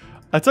planned.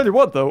 I tell you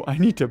what though, I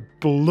need to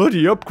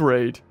bloody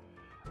upgrade.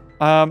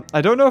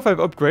 I don't know if I've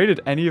upgraded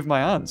any of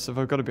my ants, if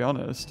I've got to be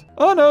honest.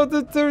 Oh no,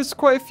 there's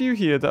quite a few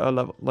here that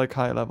are like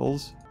higher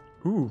levels.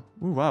 Ooh,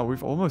 wow,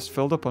 we've almost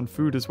filled up on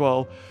food as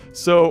well.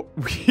 So,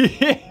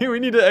 we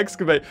need to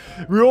excavate.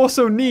 We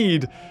also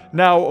need,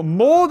 now,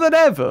 more than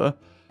ever,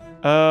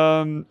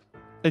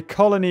 a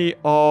colony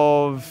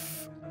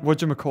of,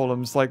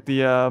 whatchamacallums, like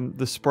the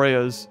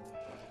sprayers.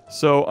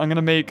 So, I'm going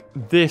to make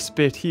this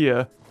bit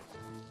here,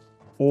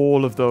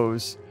 all of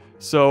those.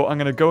 So, I'm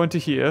going to go into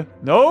here.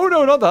 No,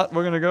 not that.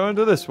 We're going to go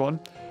into this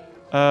one.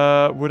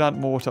 Wood ant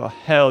mortar.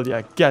 Hell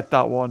yeah, get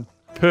that one.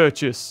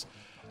 Purchase.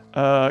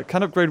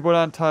 Can upgrade wood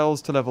ant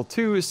tiles to level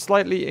 2.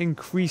 Slightly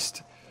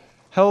increased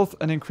health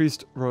and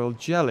increased royal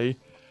jelly.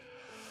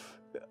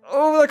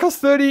 Oh, that costs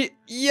 30.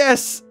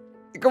 Yes.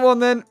 Come on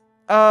then.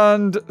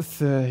 And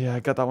yeah, I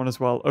got that one as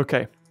well.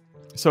 Okay.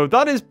 So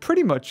that is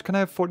pretty much... Can I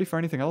have 40 for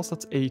anything else?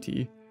 That's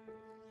 80.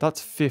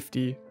 That's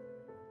 50.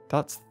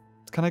 That's...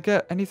 Can I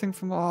get anything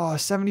from... Oh,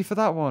 70 for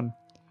that one.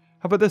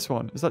 How about this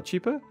one? Is that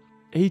cheaper?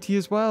 80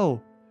 as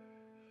well.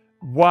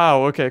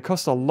 Wow. Okay, it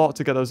costs a lot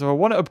to get those. If I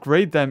want to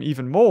upgrade them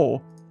even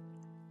more...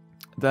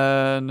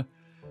 Then,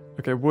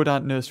 okay, wood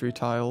ant nursery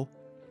tile.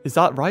 Is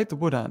that right? The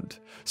wood ant.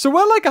 So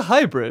we're like a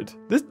hybrid.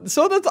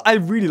 I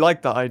really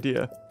like that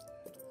idea.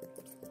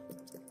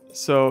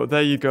 So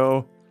there you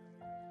go.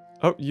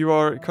 Oh, you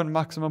are current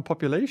maximum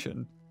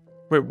population.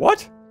 Wait,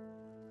 what?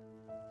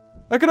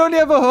 I can only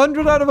have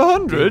 100 out of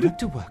 100? The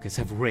Ereptor workers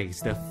have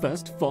raised their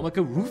first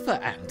Formica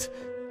Ereptor ant.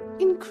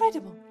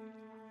 Incredible.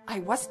 I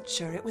wasn't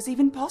sure it was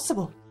even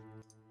possible.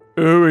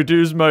 Oh, it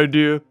is, my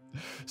dear.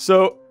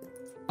 So...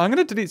 I'm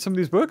going to delete some of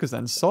these workers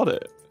then. Sod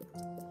it.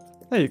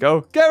 There you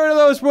go. Get rid of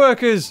those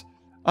workers.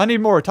 I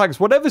need more attacks.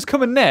 Whatever's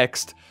coming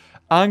next,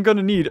 I'm going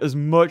to need as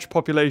much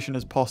population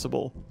as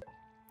possible.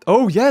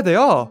 Oh, yeah, they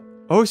are.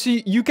 Oh, so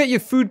you get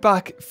your food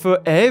back for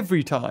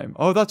every time.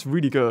 Oh, that's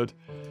really good.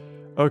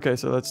 Okay,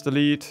 so let's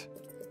delete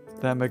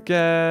them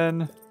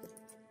again.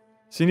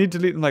 So you need to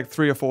delete them like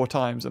 3 or 4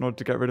 times in order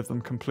to get rid of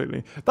them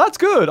completely. That's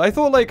good. I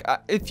thought like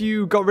if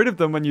you got rid of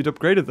them when you'd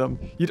upgraded them,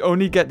 you'd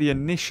only get the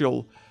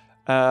initial...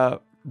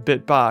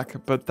 bit back,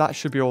 but that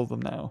should be all of them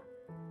now.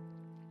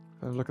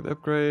 Look at the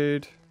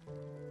upgrade.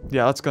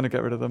 Yeah, that's gonna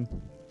get rid of them.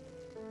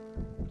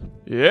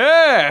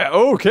 Yeah,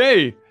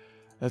 okay.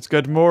 Let's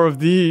get more of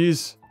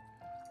these.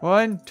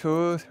 1,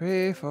 2,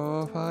 3,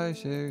 4, 5,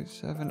 6,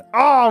 7.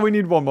 Oh, we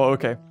need one more.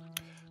 Okay,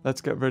 let's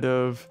get rid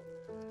of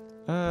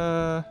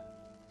that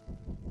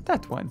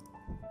one.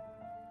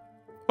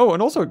 Oh,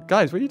 and also,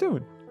 guys, what are you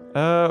doing?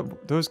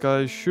 Those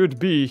guys should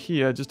be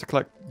here just to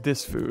collect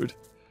this food.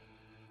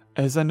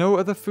 Is there no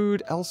other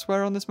food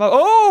elsewhere on this map?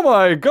 Oh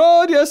my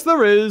god, yes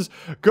there is.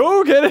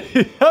 Go get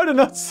it. I did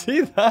not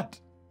see that.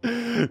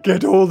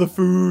 Get all the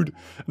food.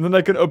 And then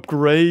I can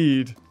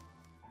upgrade.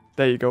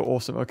 There you go.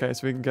 Awesome. Okay,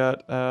 so we can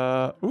get...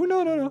 Oh,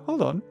 no.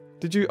 Hold on.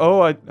 Did you...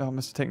 Oh, I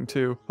must have taken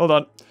 2. Hold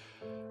on.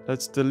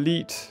 Let's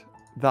delete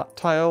that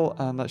tile.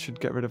 And that should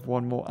get rid of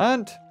 1 more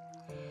ant.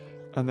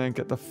 And then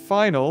get the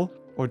final...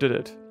 Or did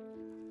it?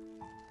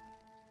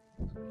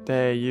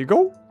 There you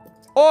go.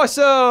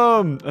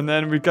 Awesome! And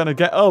then we're going to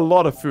get a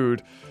lot of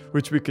food,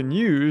 which we can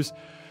use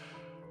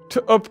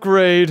to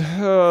upgrade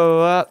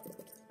that.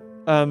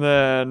 And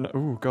then...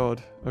 Oh,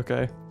 God.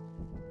 Okay.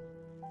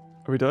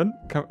 Are we done?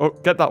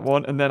 Get that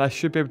one. And then I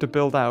should be able to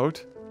build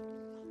out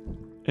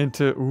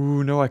into...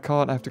 Ooh, no, I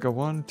can't. I have to go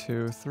 1,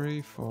 2,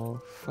 3,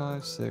 4,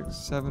 5, 6,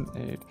 7,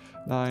 8,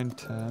 9,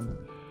 10.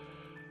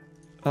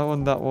 That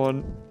one, that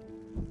one.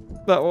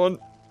 That one.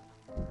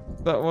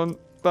 That one.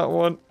 That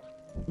one.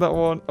 That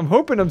one. I'm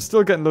hoping I'm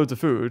still getting loads of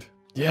food.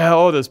 Yeah,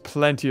 oh, there's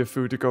plenty of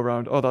food to go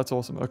around. Oh, that's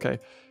awesome. Okay.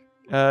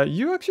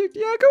 You actually...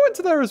 Yeah, go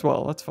into there as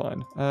well. That's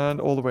fine. And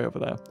all the way over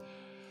there.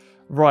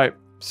 Right.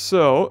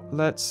 So,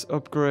 let's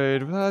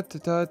upgrade... That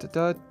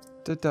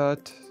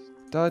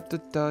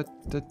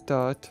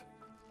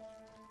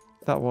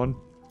one.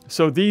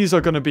 So these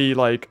are going to be,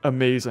 like,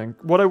 amazing.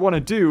 What I want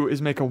to do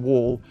is make a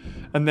wall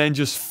and then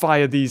just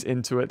fire these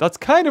into it. That's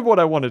kind of what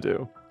I want to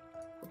do.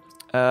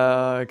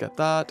 Get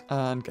that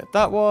and get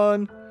that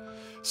one.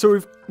 So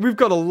we've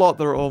got a lot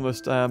that are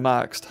almost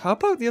maxed. How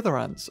about the other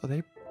ants? Are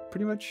they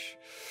pretty much...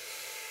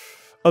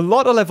 A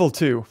lot are level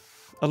 2.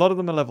 A lot of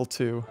them are level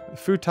 2. The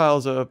food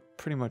tiles are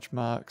pretty much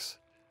max.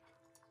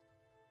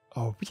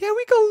 Oh, yeah,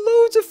 we got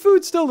loads of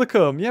food still to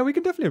come. Yeah, we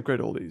can definitely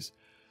upgrade all these.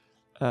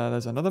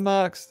 There's another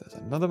max. There's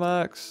another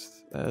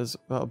max.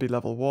 That'll be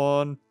level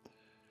 1.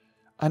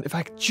 And if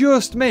I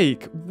just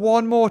make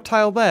 1 more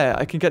tile there,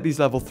 I can get these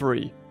level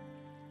 3.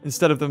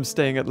 Instead of them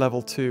staying at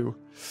level 2.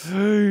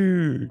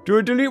 Do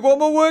I delete 1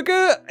 more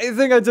worker? I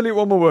think I delete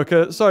 1 more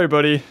worker. Sorry,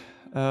 buddy.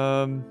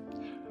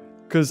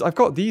 Because I've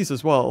got these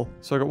as well.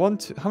 So I got 1,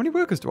 2... How many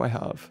workers do I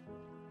have?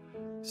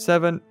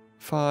 7,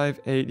 5,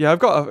 8. Yeah, I've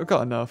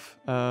got enough.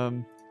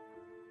 So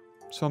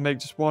I'll make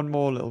just 1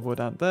 more little wood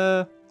ant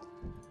there.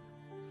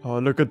 Oh,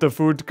 look at the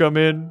food come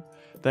in.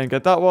 Then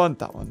get that one,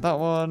 that one, that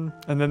one.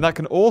 And then that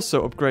can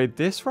also upgrade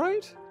this,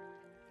 right?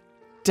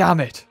 Damn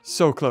it.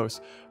 So close.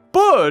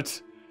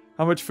 But...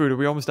 How much food? Are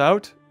we almost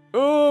out?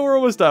 Oh, we're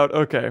almost out.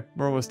 Okay,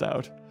 we're almost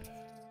out.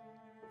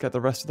 Get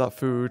the rest of that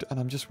food. And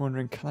I'm just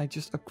wondering, can I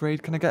just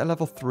upgrade? Can I get a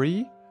level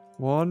 3?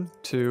 1,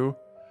 2,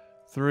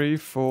 3,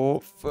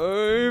 4,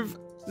 5,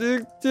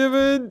 6,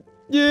 7,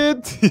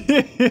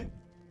 8.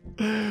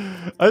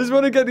 I just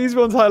want to get these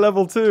ones high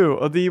level 2.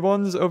 Are the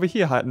ones over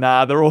here high?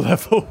 Nah, they're all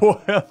level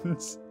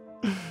 1s.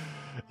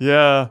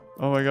 Yeah.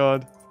 Oh my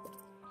god.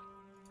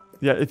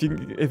 Yeah, if you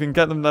can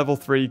get them level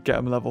 3, get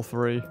them level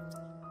 3.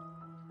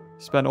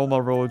 Spend all my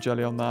raw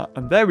jelly on that.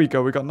 And there we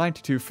go. We got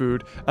 92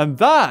 food. And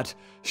that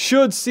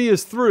should see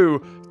us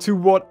through to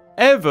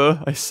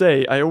whatever, I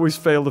say, I always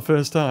fail the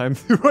first time.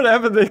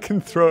 Whatever they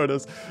can throw at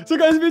us. So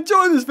guys, if you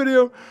enjoyed this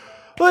video,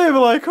 leave a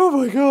like. Oh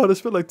my god, I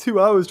spent like 2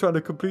 hours trying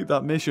to complete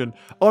that mission.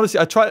 Honestly,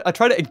 I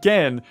tried it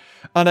again.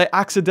 And I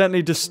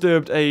accidentally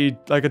disturbed a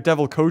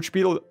devil coach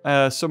beetle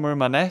somewhere in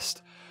my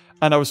nest.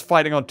 And I was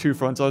fighting on 2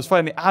 fronts. I was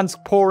fighting the ants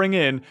pouring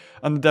in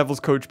and the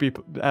devil's coach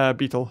beetle. And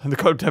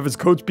the devil's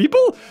coach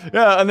people?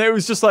 Yeah, and it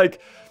was just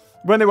like,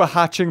 when they were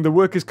hatching, the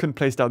workers couldn't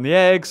place down the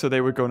egg, so they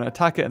were going to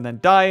attack it and then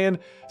dying.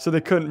 So they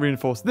couldn't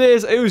reinforce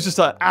this. It was just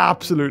an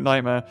absolute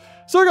nightmare.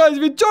 So guys, if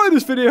you enjoyed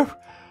this video,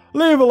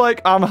 leave a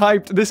like. I'm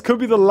hyped. This could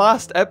be the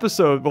last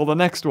episode, well, the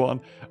next one.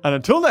 And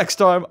until next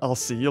time, I'll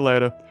see you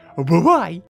later. Bye-bye.